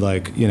ask you,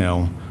 like,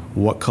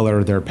 what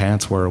color their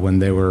pants were when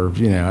they were,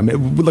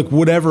 like,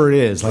 whatever it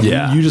is, like,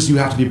 you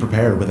have to be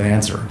prepared with an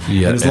answer.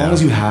 Yeah, and as long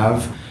as you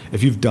have,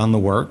 if you've done the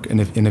work, and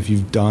if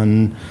you've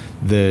done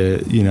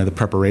the, the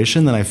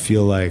preparation, then I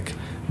feel like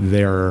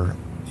they're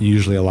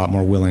usually a lot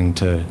more willing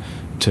to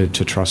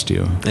trust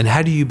you. And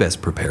how do you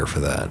best prepare for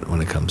that when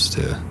it comes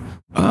to...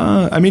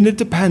 it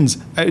depends.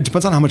 It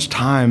depends on how much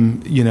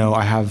time,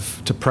 I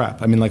have to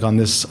prep. I mean, like on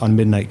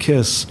Midnight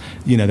Kiss,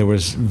 there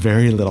was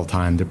very little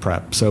time to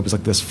prep. So it was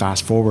like this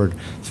fast forward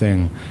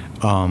thing.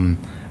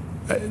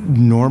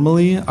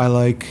 Normally I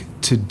like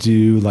to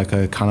do like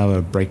a kind of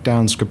a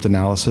breakdown script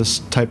analysis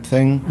type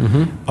thing,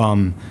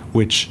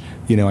 which,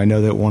 I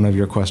know that one of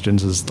your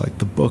questions is like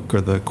the book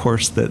or the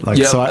course that, like,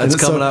 it's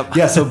coming up.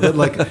 Yeah. So, but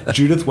like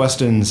Judith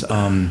Weston's,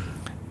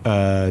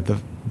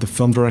 the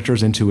film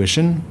director's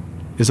Intuition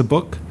is a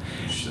book,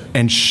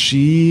 and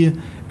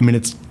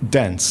it's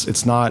dense.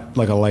 It's not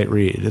like a light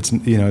read. It's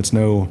it's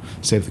no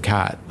Save the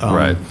Cat.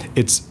 Right.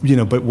 It's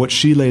but what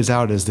she lays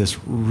out is this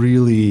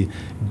really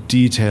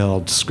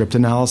detailed script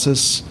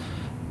analysis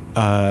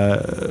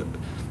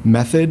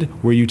method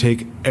where you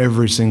take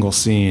every single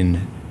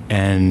scene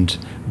and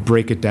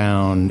break it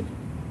down.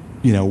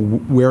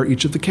 Where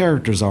each of the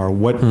characters are,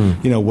 what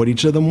what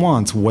each of them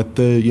wants, what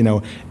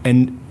the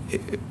and.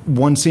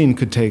 One scene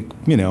could take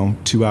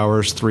 2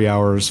 hours, 3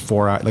 hours,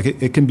 4 hours. Like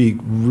it can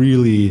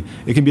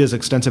be as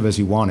extensive as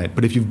you want it.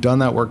 But if you've done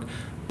that work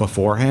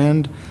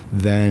beforehand,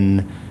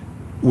 then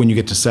when you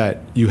get to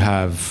set, you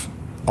have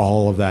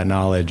all of that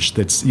knowledge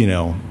that's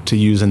to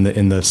use in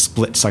the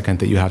split second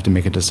that you have to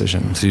make a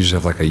decision. So you just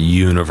have like a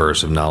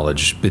universe of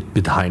knowledge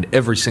behind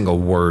every single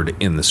word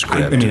in the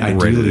script.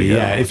 Ideally,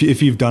 yeah.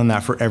 If you've done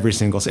that for every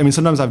single scene.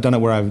 Sometimes I've done it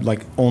where I've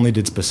like only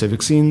did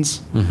specific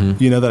scenes,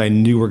 that I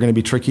knew were going to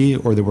be tricky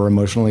or that were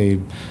emotionally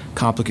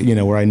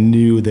complicated. Where I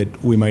knew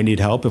that we might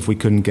need help if we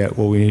couldn't get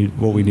what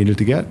we needed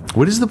to get.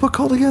 What is the book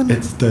called again?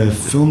 It's the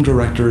Film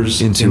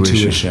Director's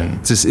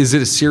Intuition. Is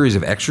it a series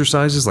of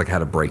exercises, like how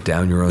to break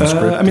down your own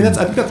script? I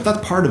think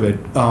that's part of it.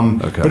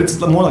 Okay. But it's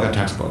more like a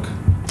textbook.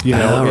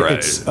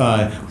 Right.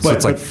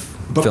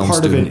 But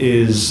part of it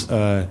is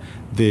her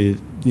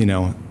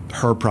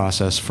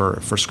process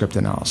for script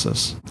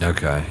analysis.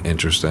 Okay,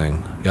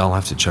 interesting. Yeah, I'll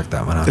have to check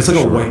that one out. It's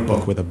like a white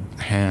book with a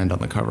hand on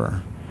the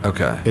cover.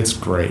 Okay. It's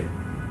great.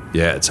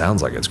 Yeah, it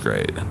sounds like it's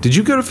great. Did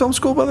you go to film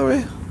school, by the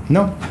way?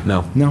 No.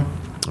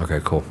 Okay,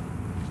 cool.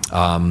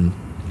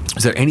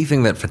 Is there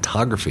anything that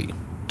photography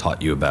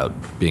taught you about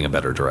being a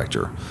better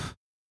director?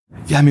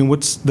 Yeah,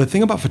 what's the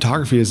thing about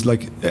photography is,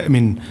 like,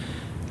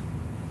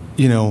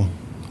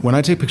 when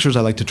I take pictures,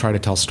 I like to try to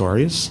tell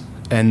stories.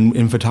 And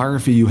in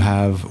photography, you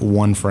have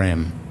one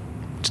frame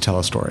to tell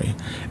a story.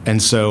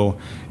 And so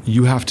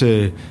you have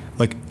to,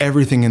 like,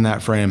 everything in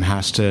that frame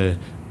has to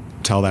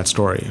tell that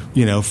story,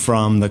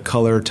 from the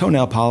color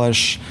toenail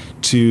polish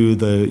to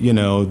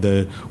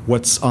the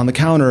what's on the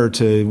counter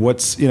to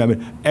what's,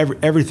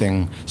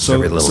 everything. So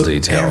every little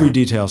detail. Every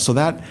detail. So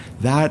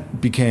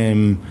that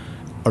became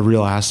a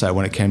real asset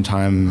when it came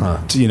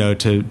time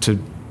to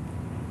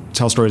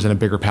tell stories in a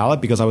bigger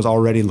palette, because I was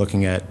already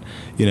looking at,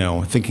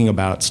 thinking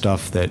about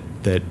stuff that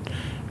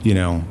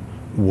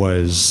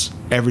was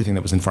everything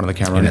that was in front of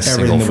the camera and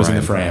everything that was in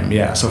the frame.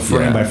 Yeah. So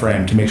frame by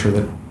frame, to make sure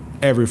that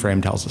every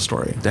frame tells a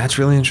story. That's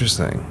really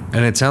interesting.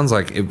 And it sounds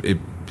like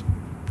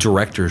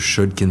directors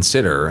should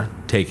consider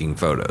taking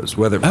photos,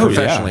 whether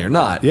professionally or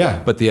not.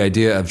 Yeah. But the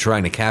idea of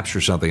trying to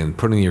capture something and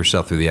putting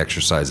yourself through the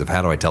exercise of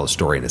how do I tell a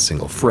story in a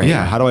single frame?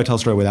 Yeah. How do I tell a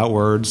story without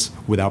words,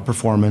 without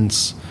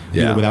performance,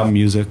 without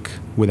music,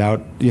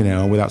 without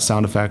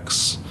sound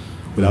effects,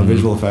 without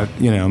visual effect?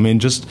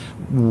 Just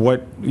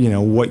what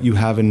you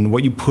have and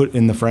what you put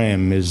in the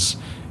frame is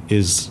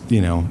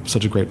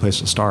such a great place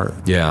to start.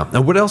 Yeah.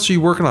 And what else are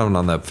you working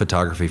on that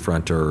photography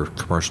front or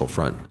commercial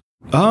front?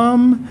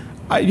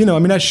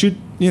 I shoot,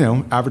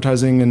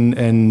 advertising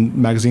and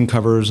magazine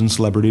covers and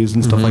celebrities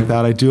and stuff like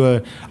that. I do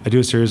a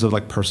series of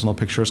like personal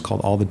pictures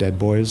called All the Dead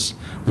Boys,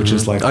 which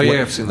is like,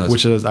 I've seen those.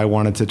 Which is, I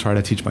wanted to try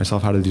to teach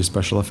myself how to do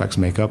special effects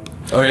makeup.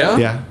 Oh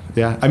yeah?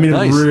 Yeah.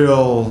 Nice. A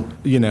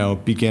real,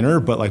 beginner,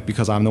 but like,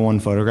 because I'm the one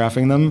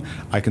photographing them,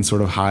 I can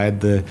sort of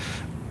hide the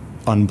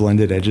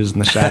unblended edges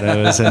and the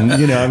shadows, and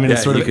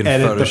it's sort you of can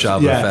edit Photoshop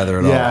a feather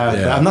and all.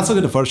 Yeah, I'm not so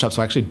good at Photoshop,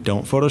 so I actually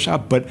don't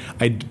Photoshop. But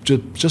I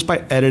just by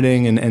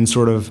editing and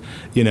sort of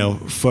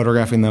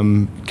photographing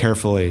them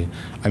carefully,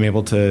 I'm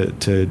able to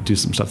do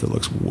some stuff that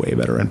looks way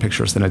better in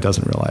pictures than it does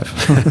in real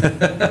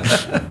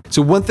life.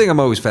 So one thing I'm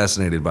always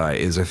fascinated by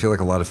is I feel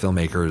like a lot of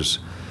filmmakers,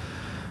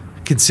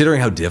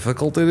 considering how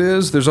difficult it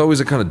is, there's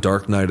always a kind of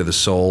dark night of the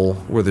soul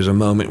where there's a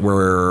moment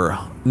where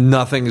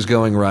nothing is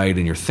going right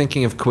and you're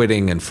thinking of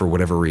quitting, and for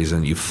whatever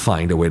reason you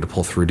find a way to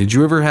pull through. Did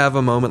you ever have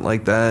a moment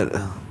like that?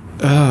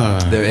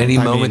 There any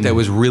moment that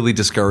was really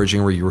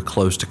discouraging where you were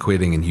close to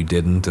quitting and you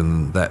didn't,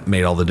 and that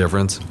made all the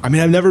difference? I've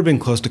never been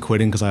close to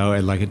quitting because I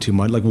like it too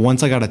much. Like,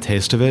 once I got a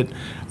taste of it,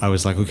 I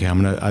was like, okay,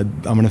 I'm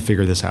gonna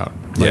figure this out.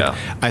 Like,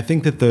 I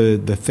think that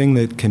the thing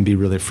that can be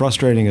really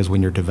frustrating is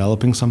when you're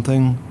developing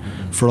something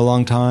for a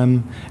long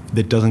time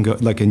that doesn't go,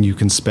 like, and you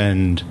can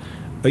spend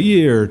a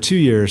year, 2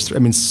 years,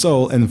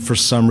 and for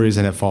some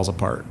reason it falls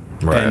apart.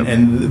 Right.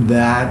 And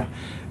that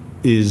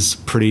is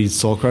pretty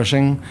soul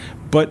crushing.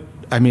 But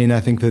I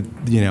think that,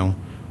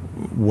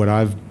 what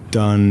I've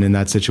done in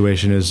that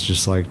situation is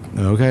just like,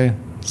 okay,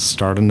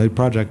 start a new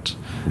project.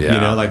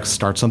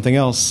 Start something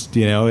else,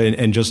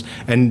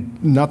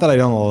 and not that I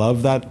don't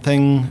love that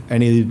thing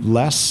any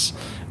less,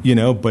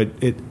 but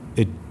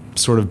it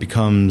sort of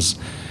becomes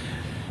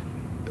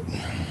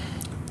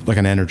like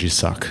an energy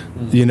suck.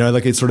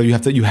 Like, it's sort of,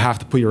 you have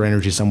to put your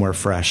energy somewhere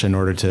fresh in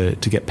order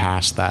to get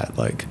past that.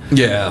 Like,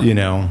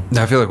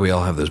 I feel like we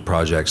all have those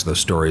projects, those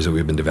stories that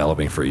we've been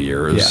developing for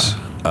years.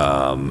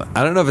 I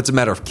don't know if it's a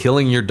matter of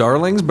killing your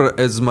darlings, but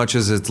as much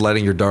as it's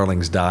letting your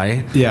darlings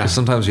die. Yeah.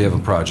 Sometimes you have a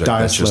project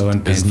that's just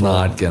is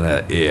not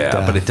gonna.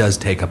 Yeah. But it does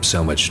take up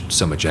so much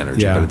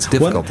energy. Yeah. But it's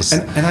difficult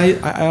to.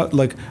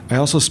 And I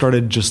also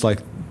started just like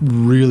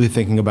really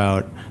thinking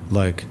about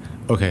like,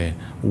 okay,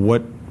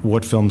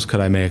 what films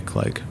could I make,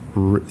 like,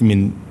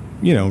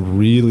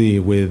 really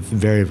with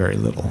very, very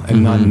little,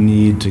 and not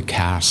need to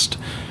cast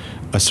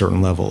a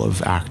certain level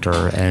of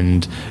actor,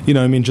 and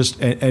just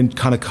and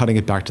kind of cutting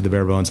it back to the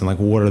bare bones, and like,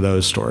 what are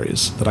those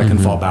stories that I can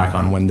fall back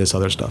on when this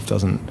other stuff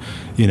doesn't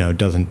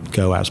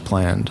go as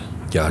planned.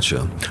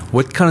 Gotcha.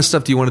 What kind of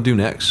stuff do you want to do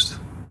next?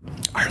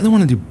 I really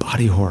want to do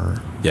body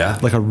horror. Yeah,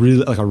 like a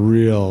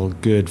real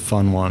good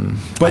fun one.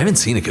 But I haven't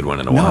seen a good one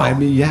in a while.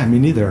 Me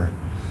neither.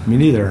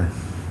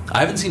 I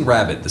haven't seen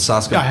Rabbit. The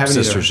Saska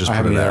sisters just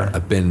put it there.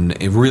 I've been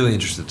really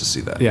interested to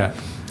see that. Yeah.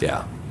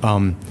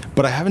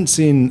 But I haven't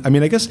seen.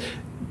 I guess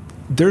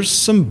there's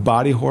some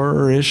body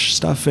horror-ish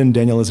stuff in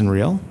Daniel Isn't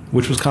Real,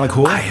 which was kind of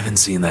cool. I haven't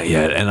seen that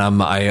yet, and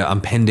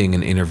I'm pending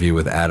an interview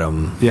with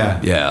Adam.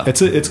 Yeah.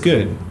 It's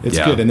good. It's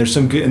good, and there's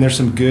some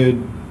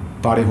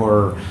good body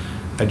horror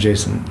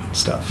adjacent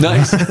stuff.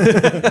 Nice.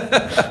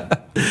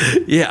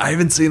 Yeah, I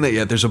haven't seen that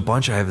yet. There's a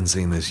bunch I haven't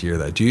seen this year.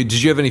 Did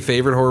you have any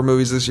favorite horror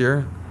movies this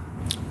year?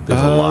 There's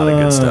a lot of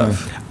good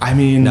stuff.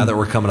 Now that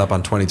we're coming up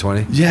on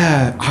 2020.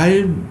 Yeah,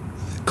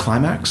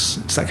 Climax.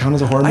 Does that count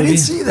as a horror movie? I didn't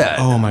see that.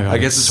 Oh my god! I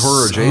guess it's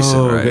horror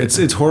adjacent, right?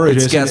 It's horror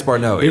adjacent. It's Gaspar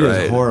Noé, right? It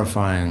is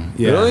horrifying.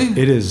 Yeah, really?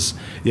 It is.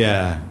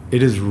 Yeah,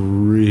 it is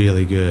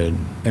really good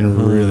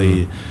and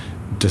really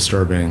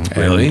disturbing.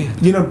 Really?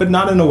 And, but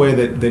not in a way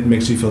that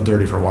makes you feel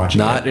dirty for watching.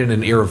 Not in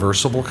an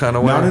irreversible kind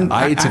of way.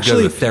 I had to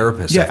go to a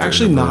therapist. Yeah,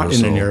 actually, not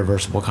in an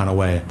irreversible kind of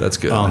way. That's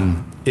good.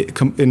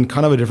 In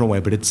kind of a different way,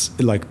 but it's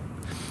like.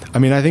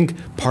 I think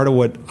part of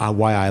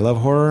why I love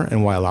horror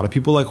and why a lot of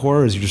people like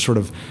horror is you just sort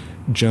of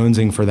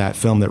jonesing for that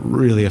film that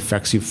really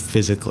affects you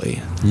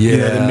physically. Yeah. You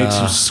know, that makes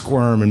you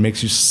squirm and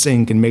makes you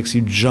sink and makes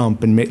you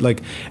jump and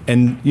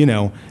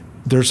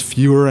there's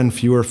fewer and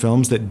fewer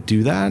films that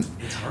do that.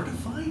 It's hard to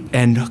find.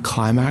 And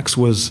Climax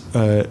was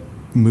a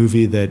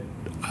movie that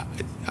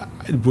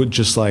I would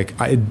just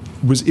I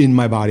was in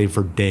my body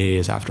for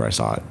days after I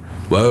saw it.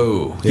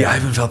 Whoa. Yeah, I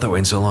haven't felt that way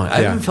in so long.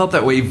 I haven't felt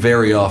that way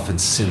very often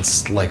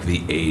since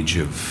the age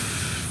of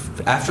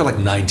after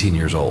 19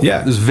 years old.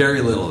 Yeah. There's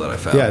very little that I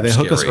found. Yeah, they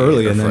hook us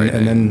early and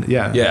then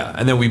Yeah,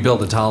 and then we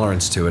built a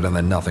tolerance to it and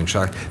then nothing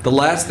shocked. The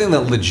last thing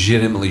that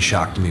legitimately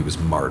shocked me was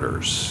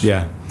Martyrs.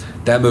 Yeah.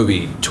 That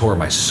movie tore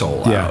my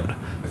soul out.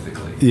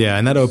 Yeah,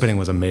 and that opening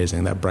was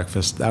amazing. That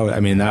breakfast. It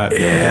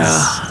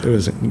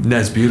was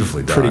that's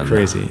beautifully done. Pretty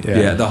crazy.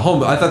 Yeah. I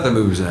thought that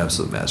movie was an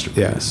absolute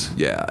masterpiece.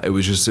 Yeah. It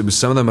was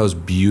some of the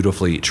most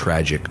beautifully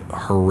tragic,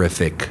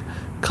 horrific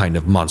kind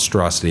of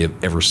monstrosity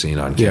I've ever seen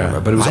on camera. Yeah.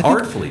 But it was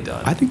artfully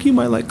done. I think you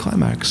might like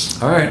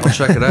Climax. All right, I'll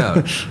check it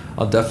out.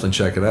 I'll definitely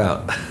check it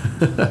out.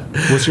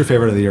 What's your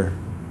favorite of the year?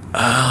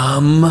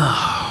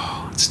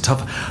 It's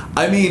tough.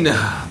 I mean,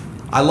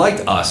 I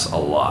liked Us a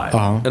lot,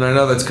 and I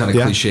know that's kind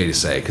of cliche to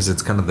say because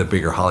it's kind of the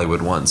bigger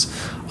Hollywood ones.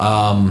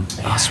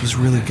 Us was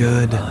really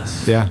good.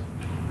 Yeah.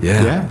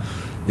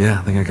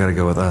 I think I got to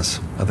go with Us.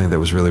 I think that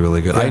was really,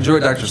 really good. I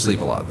enjoyed Dr.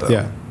 Sleep a lot, though.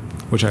 Yeah,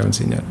 which I haven't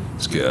seen yet.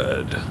 It's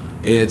good.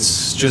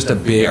 It's just a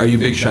big. Are you a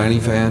big Shining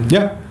fan?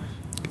 Yeah.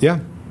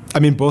 I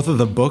mean, both of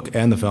the book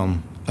and the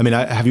film. I mean,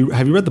 have you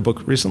read the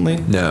book recently?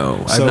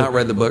 No, I've not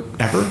read the book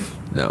ever.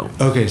 No.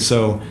 Okay,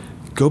 so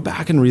go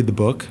back and read the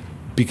book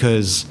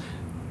because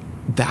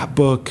that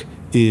book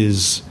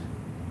is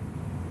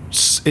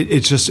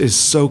it just is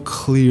so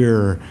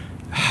clear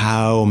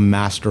how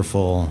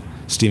masterful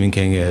Stephen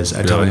King is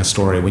at telling a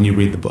story when you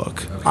read the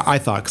book. Okay. I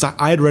thought, because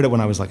I had read it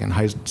when I was in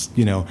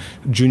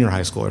junior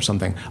high school or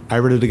something. I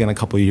read it again a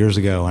couple of years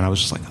ago, and I was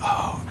just like,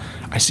 oh,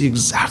 I see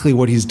exactly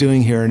what he's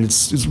doing here, and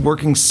it's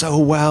working so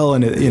well.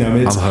 And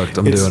I'm hooked.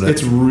 I'm doing it.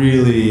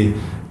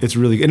 It's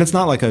really, and it's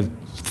not like a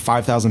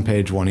 5,000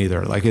 page one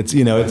either.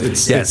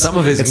 Some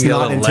of it's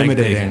not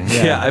intimidating.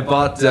 Yeah, I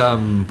bought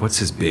what's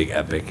his big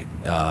epic?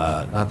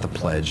 Not The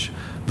Pledge.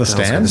 The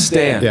Stand? The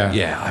Stand.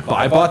 Yeah.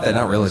 I bought that,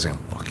 not realizing how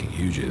fucking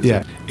huge it is.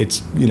 Yeah,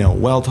 it's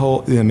well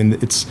told. I mean,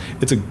 it's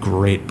a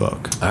great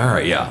book. All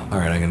right, I'm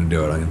gonna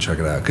do it. I'm gonna check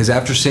it out because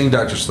after seeing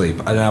Dr. Sleep,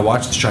 and I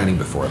watched The Shining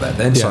before that,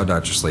 then saw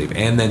Dr. Sleep,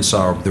 and then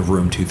saw the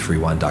Room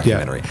 231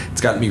 documentary.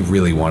 It's gotten me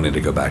really wanting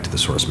to go back to the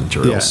source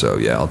material. Yeah. So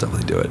I'll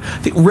definitely do it. I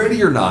think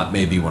Ready or Not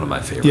may be one of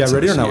my favorites. Yeah,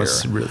 Ready or Not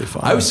was really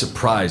fun. I was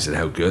surprised at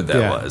how good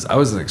that was. I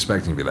wasn't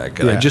expecting to be that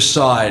good. Yeah. I just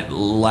saw it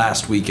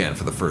last weekend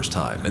for the first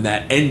time, and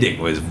that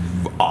ending was.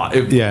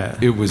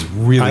 It was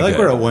really. I like good.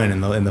 where it went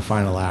in the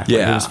final act.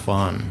 Yeah, it was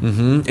fun.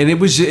 Mm-hmm. And it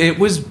was.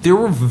 There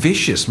were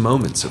vicious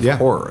moments of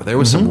horror. There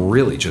was some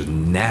really just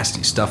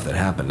nasty stuff that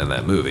happened in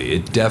that movie.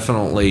 It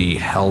definitely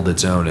held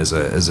its own as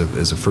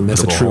a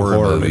formidable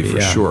horror movie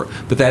for sure.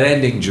 But that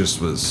ending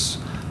just was.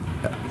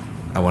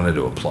 I wanted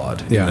to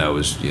applaud, even though I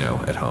was,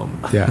 at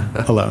home. Yeah,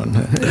 alone.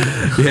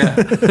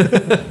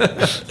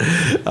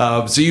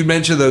 So you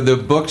mentioned the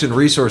books and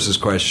resources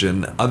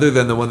question. Other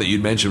than the one that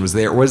you'd mentioned, was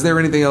there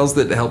anything else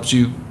that helps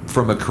you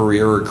from a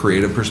career or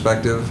creative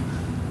perspective?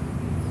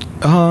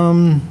 I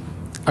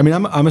mean,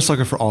 I'm a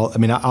sucker for all. I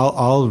mean,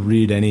 I'll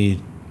read any,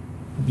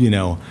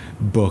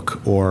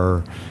 book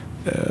or.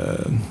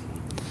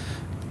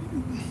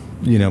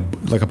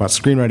 About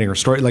screenwriting or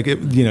story,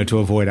 to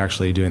avoid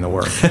actually doing the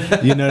work.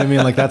 You know what I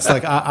mean? That's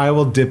I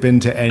will dip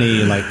into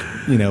any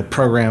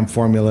program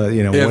formula,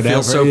 whatever. It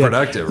feels so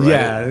productive, right?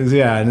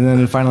 Yeah. And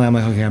then finally I'm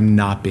like, okay, I'm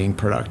not being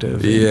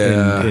productive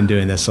in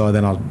doing this. So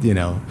then I'll,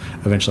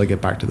 eventually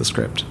get back to the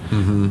script.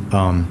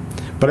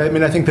 Mm-hmm. But I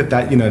mean, I think that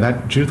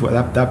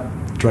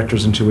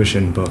director's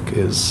intuition book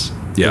is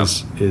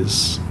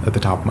at the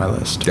top of my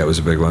list. That was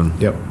a big one.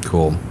 Yep.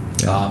 Cool.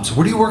 Yeah. So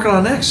what are you working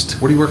on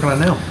next? What are you working on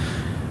now?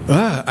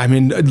 I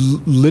mean,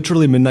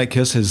 literally, Midnight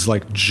Kiss has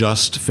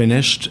just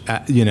finished,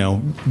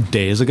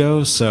 days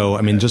ago. So,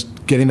 I mean, just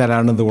getting that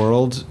out into the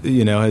world,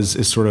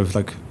 is sort of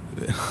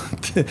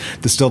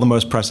still the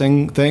most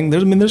pressing thing.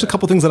 There's a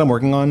couple things that I'm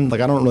working on. I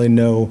don't really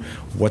know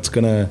what's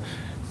gonna.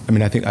 I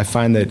mean, I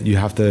find that you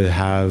have to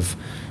have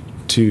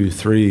 2,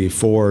 3,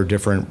 4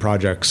 different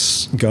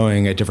projects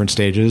going at different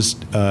stages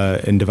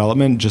in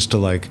development, just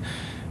to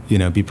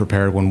be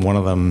prepared when one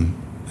of them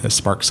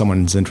spark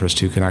someone's interest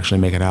who can actually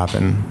make it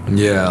happen.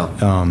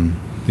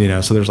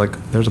 So there's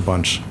a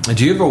bunch.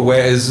 Do you have a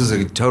way, this is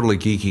a totally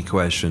geeky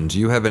question, do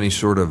you have any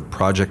sort of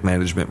project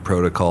management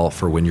protocol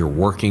for when you're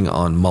working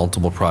on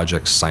multiple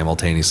projects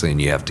simultaneously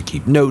and you have to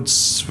keep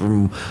notes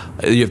you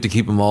have to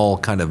keep them all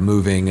kind of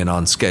moving and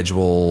on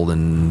schedule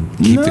and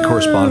keep the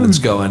correspondence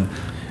going?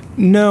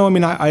 No, I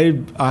mean,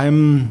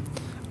 I'm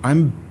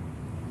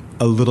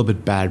a little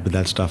bit bad with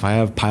that stuff. I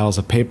have piles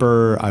of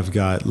paper. I've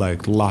got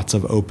like lots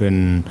of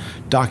open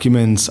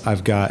documents.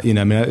 I've got,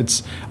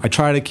 I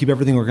try to keep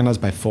everything organized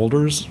by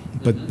folders,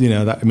 but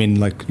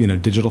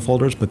digital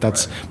folders, but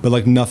but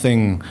like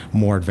nothing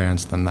more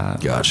advanced than that.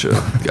 Gotcha.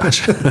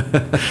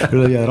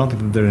 Really, I don't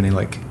think that there's any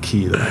like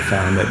key that I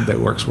found that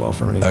works well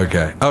for me.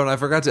 Okay. Oh, and I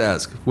forgot to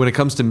ask, when it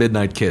comes to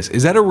Midnight Kiss,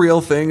 is that a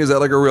real thing? Is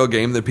that like a real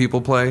game that people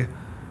play?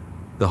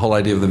 The whole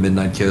idea of the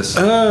Midnight Kiss?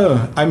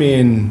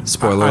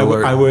 Spoiler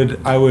alert.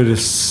 I would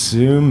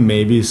assume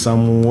maybe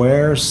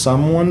somewhere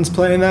someone's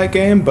playing that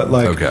game, but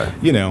like,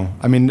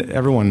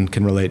 everyone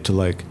can relate to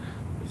like,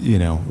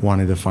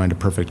 wanting to find a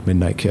perfect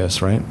midnight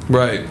kiss, right?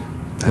 Right.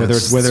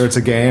 Whether it's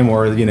a game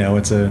or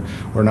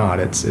or not,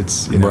 it's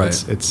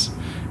right. it's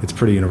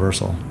pretty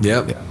universal.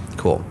 Yep. Yeah.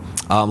 Cool.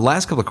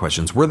 Last couple of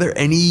questions. Were there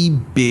any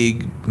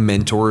big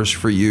mentors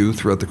for you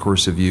throughout the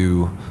course of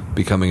you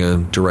becoming a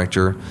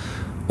director?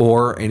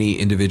 Or any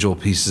individual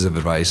pieces of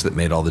advice that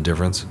made all the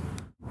difference?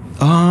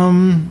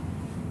 I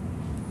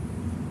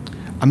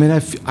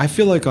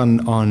feel like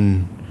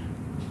on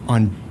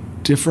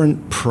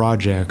different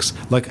projects,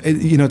 like,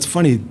 it's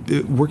funny,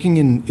 working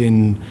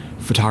in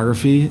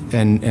photography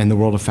and the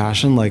world of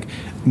fashion, like,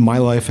 my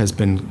life has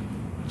been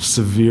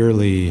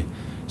severely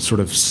sort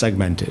of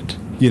segmented,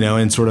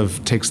 and sort of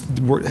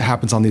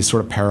happens on these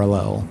sort of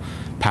parallel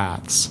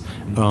paths.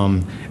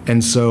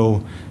 And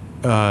so,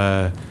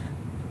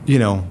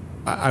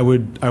 I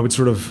would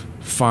sort of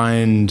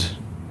find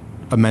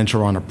a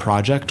mentor on a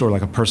project or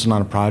like a person on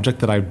a project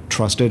that I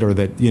trusted or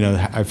that,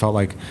 I felt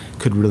like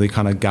could really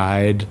kind of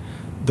guide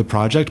the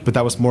project. But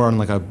that was more on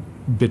like a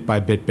bit by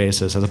bit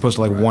basis as opposed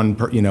to like one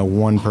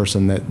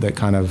person that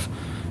kind of,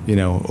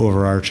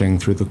 overarching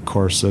through the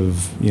course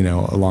of,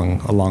 a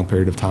long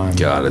period of time.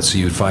 Got it. So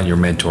you would find your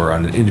mentor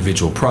on an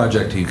individual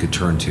project you could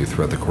turn to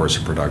throughout the course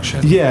of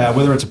production. Yeah,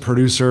 whether it's a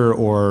producer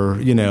or,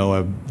 a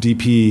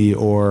DP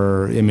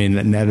or,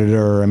 an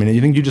editor. I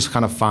think you just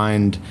kind of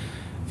find,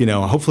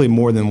 hopefully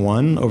more than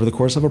one over the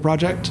course of a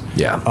project.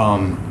 Yeah.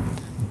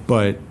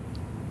 But,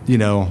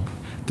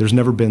 there's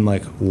never been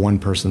like one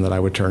person that I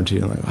would turn to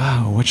and like,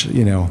 wow,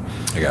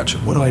 I got you.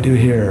 What do I do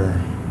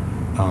here?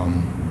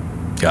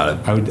 Got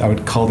it. I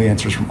would call the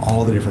answers from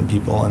all the different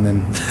people and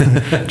then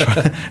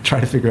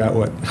try to figure out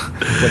what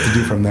to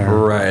do from there.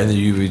 Right, and then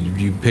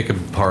you pick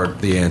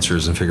apart the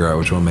answers and figure out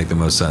which one make the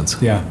most sense.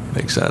 Yeah,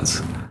 makes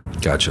sense.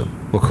 Gotcha.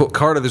 Well, cool.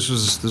 Carter, this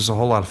was a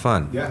whole lot of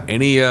fun. Yeah.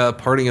 Any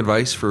parting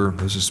advice for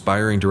those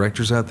aspiring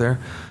directors out there?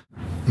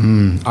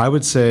 I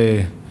would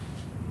say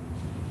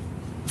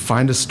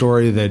find a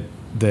story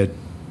that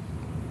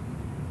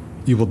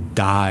you will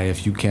die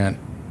if you can't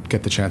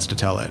get the chance to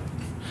tell it.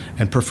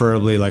 And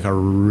preferably like a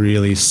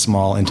really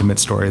small, intimate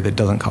story that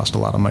doesn't cost a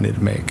lot of money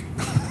to make.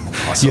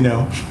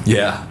 Awesome.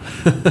 Yeah.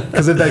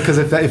 Because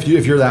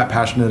if you're that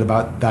passionate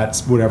about that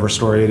whatever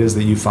story it is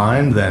that you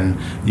find, then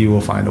you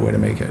will find a way to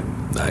make it.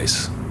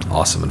 Nice.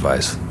 Awesome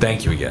advice.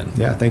 Thank you again.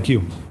 Yeah, thank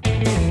you.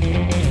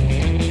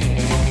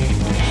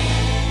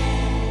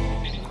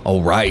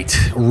 All right.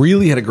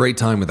 Really had a great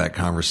time with that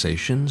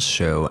conversation.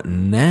 So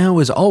now,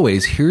 as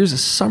always, here's a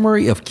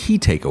summary of key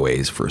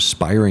takeaways for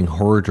aspiring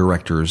horror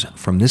directors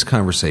from this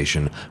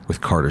conversation with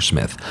Carter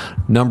Smith.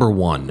 Number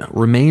 1,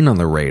 remain on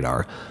the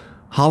radar.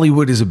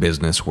 Hollywood is a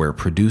business where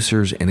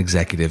producers and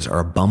executives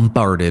are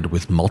bombarded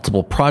with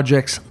multiple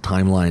projects,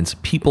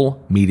 timelines,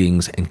 people,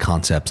 meetings, and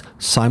concepts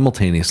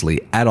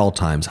simultaneously at all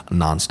times,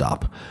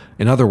 nonstop.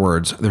 In other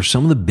words, they're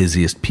some of the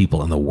busiest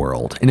people in the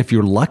world, and if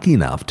you're lucky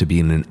enough to be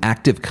in an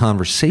active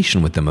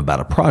conversation with them about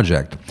a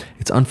project,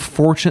 it's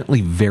unfortunately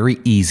very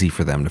easy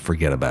for them to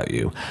forget about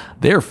you.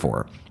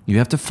 Therefore, you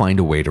have to find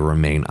a way to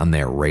remain on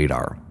their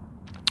radar.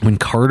 When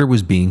Carter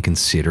was being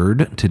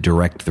considered to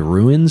direct The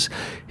Ruins,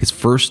 his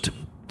first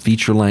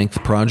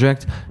feature-length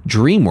project,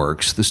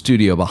 DreamWorks, the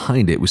studio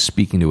behind it, was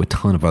speaking to a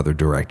ton of other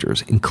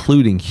directors,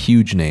 including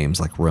huge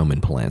names like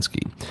Roman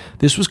Polanski.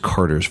 This was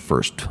Carter's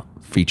first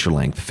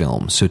feature-length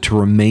film, so to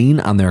remain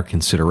on their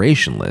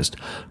consideration list,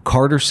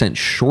 Carter sent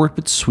short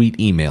but sweet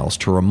emails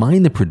to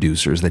remind the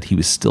producers that he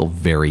was still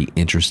very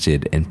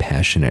interested and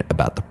passionate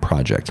about the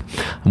project.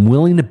 I'm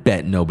willing to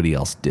bet nobody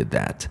else did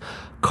that.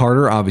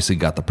 Carter obviously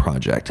got the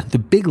project. The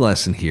big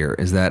lesson here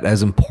is that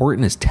as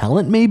important as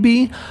talent may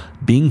be,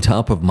 being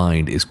top of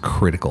mind is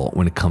critical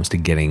when it comes to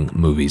getting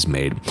movies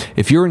made.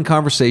 If you're in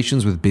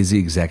conversations with busy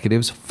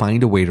executives,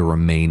 find a way to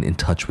remain in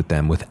touch with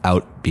them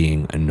without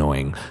being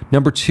annoying.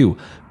 Number 2,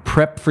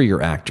 prep for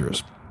your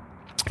actors.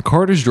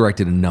 Carter's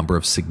directed a number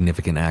of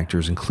significant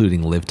actors,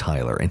 including Liv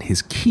Tyler, and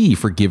his key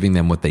for giving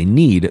them what they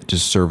need to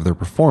serve their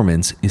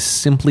performance is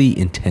simply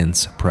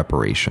intense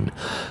preparation.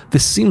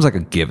 This seems like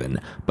a given,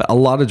 but a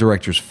lot of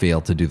directors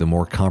fail to do the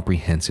more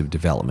comprehensive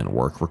development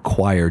work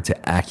required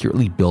to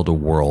accurately build a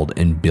world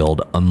and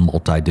build a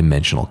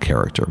multi-dimensional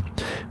character.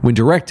 When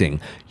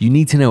directing, you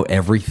need to know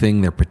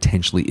everything there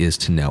potentially is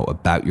to know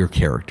about your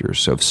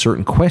characters, so if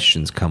certain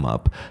questions come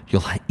up,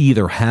 you'll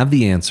either have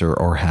the answer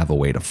or have a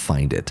way to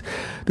find it.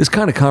 This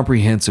kind of of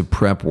comprehensive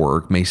prep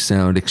work may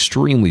sound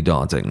extremely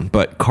daunting,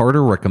 but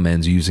Carter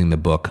recommends using the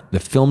book The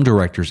Film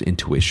Director's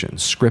Intuition,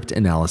 Script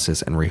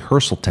Analysis and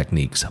Rehearsal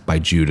Techniques by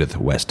Judith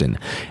Weston.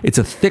 It's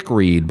a thick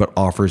read, but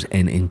offers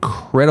an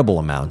incredible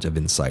amount of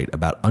insight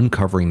about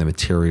uncovering the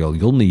material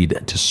you'll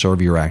need to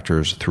serve your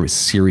actors through a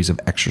series of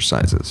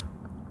exercises.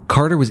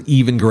 Carter was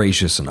even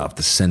gracious enough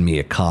to send me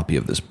a copy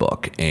of this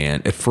book,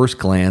 and at first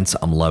glance,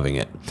 I'm loving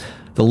it.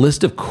 The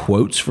list of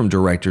quotes from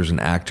directors and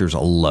actors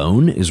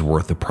alone is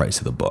worth the price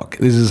of the book.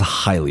 This is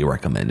highly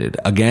recommended.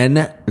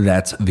 Again,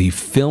 that's The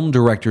Film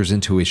Director's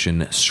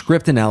Intuition,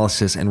 Script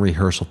Analysis and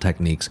Rehearsal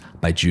Techniques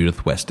by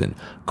Judith Weston.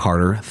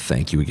 Carter,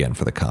 thank you again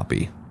for the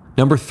copy.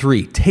 Number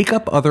 3, take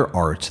up other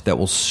art that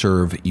will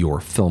serve your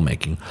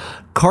filmmaking.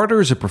 Carter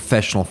is a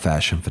professional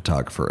fashion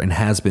photographer and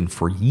has been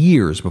for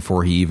years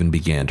before he even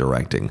began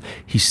directing.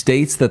 He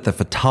states that the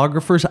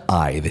photographer's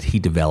eye that he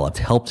developed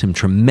helped him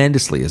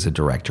tremendously as a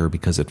director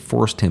because it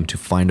forced him to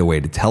find a way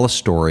to tell a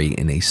story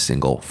in a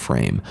single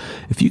frame.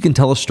 If you can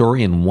tell a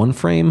story in one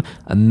frame,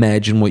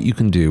 imagine what you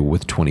can do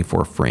with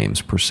 24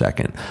 frames per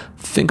second.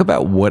 Think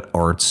about what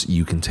arts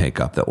you can take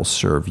up that will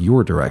serve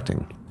your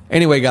directing.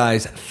 Anyway,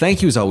 guys,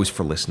 thank you as always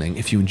for listening.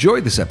 If you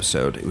enjoyed this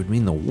episode, it would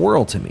mean the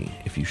world to me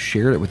if you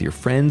shared it with your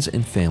friends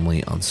and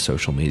family on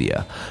social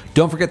media.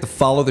 Don't forget to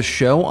follow the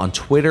show on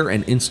Twitter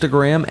and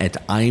Instagram at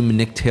I'm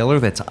Nick Taylor.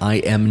 That's I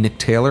am Nick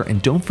Taylor.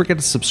 And don't forget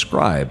to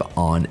subscribe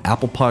on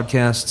Apple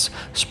Podcasts,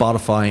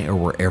 Spotify, or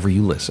wherever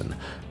you listen.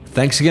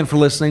 Thanks again for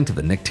listening to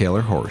the Nick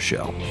Taylor Horror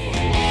Show.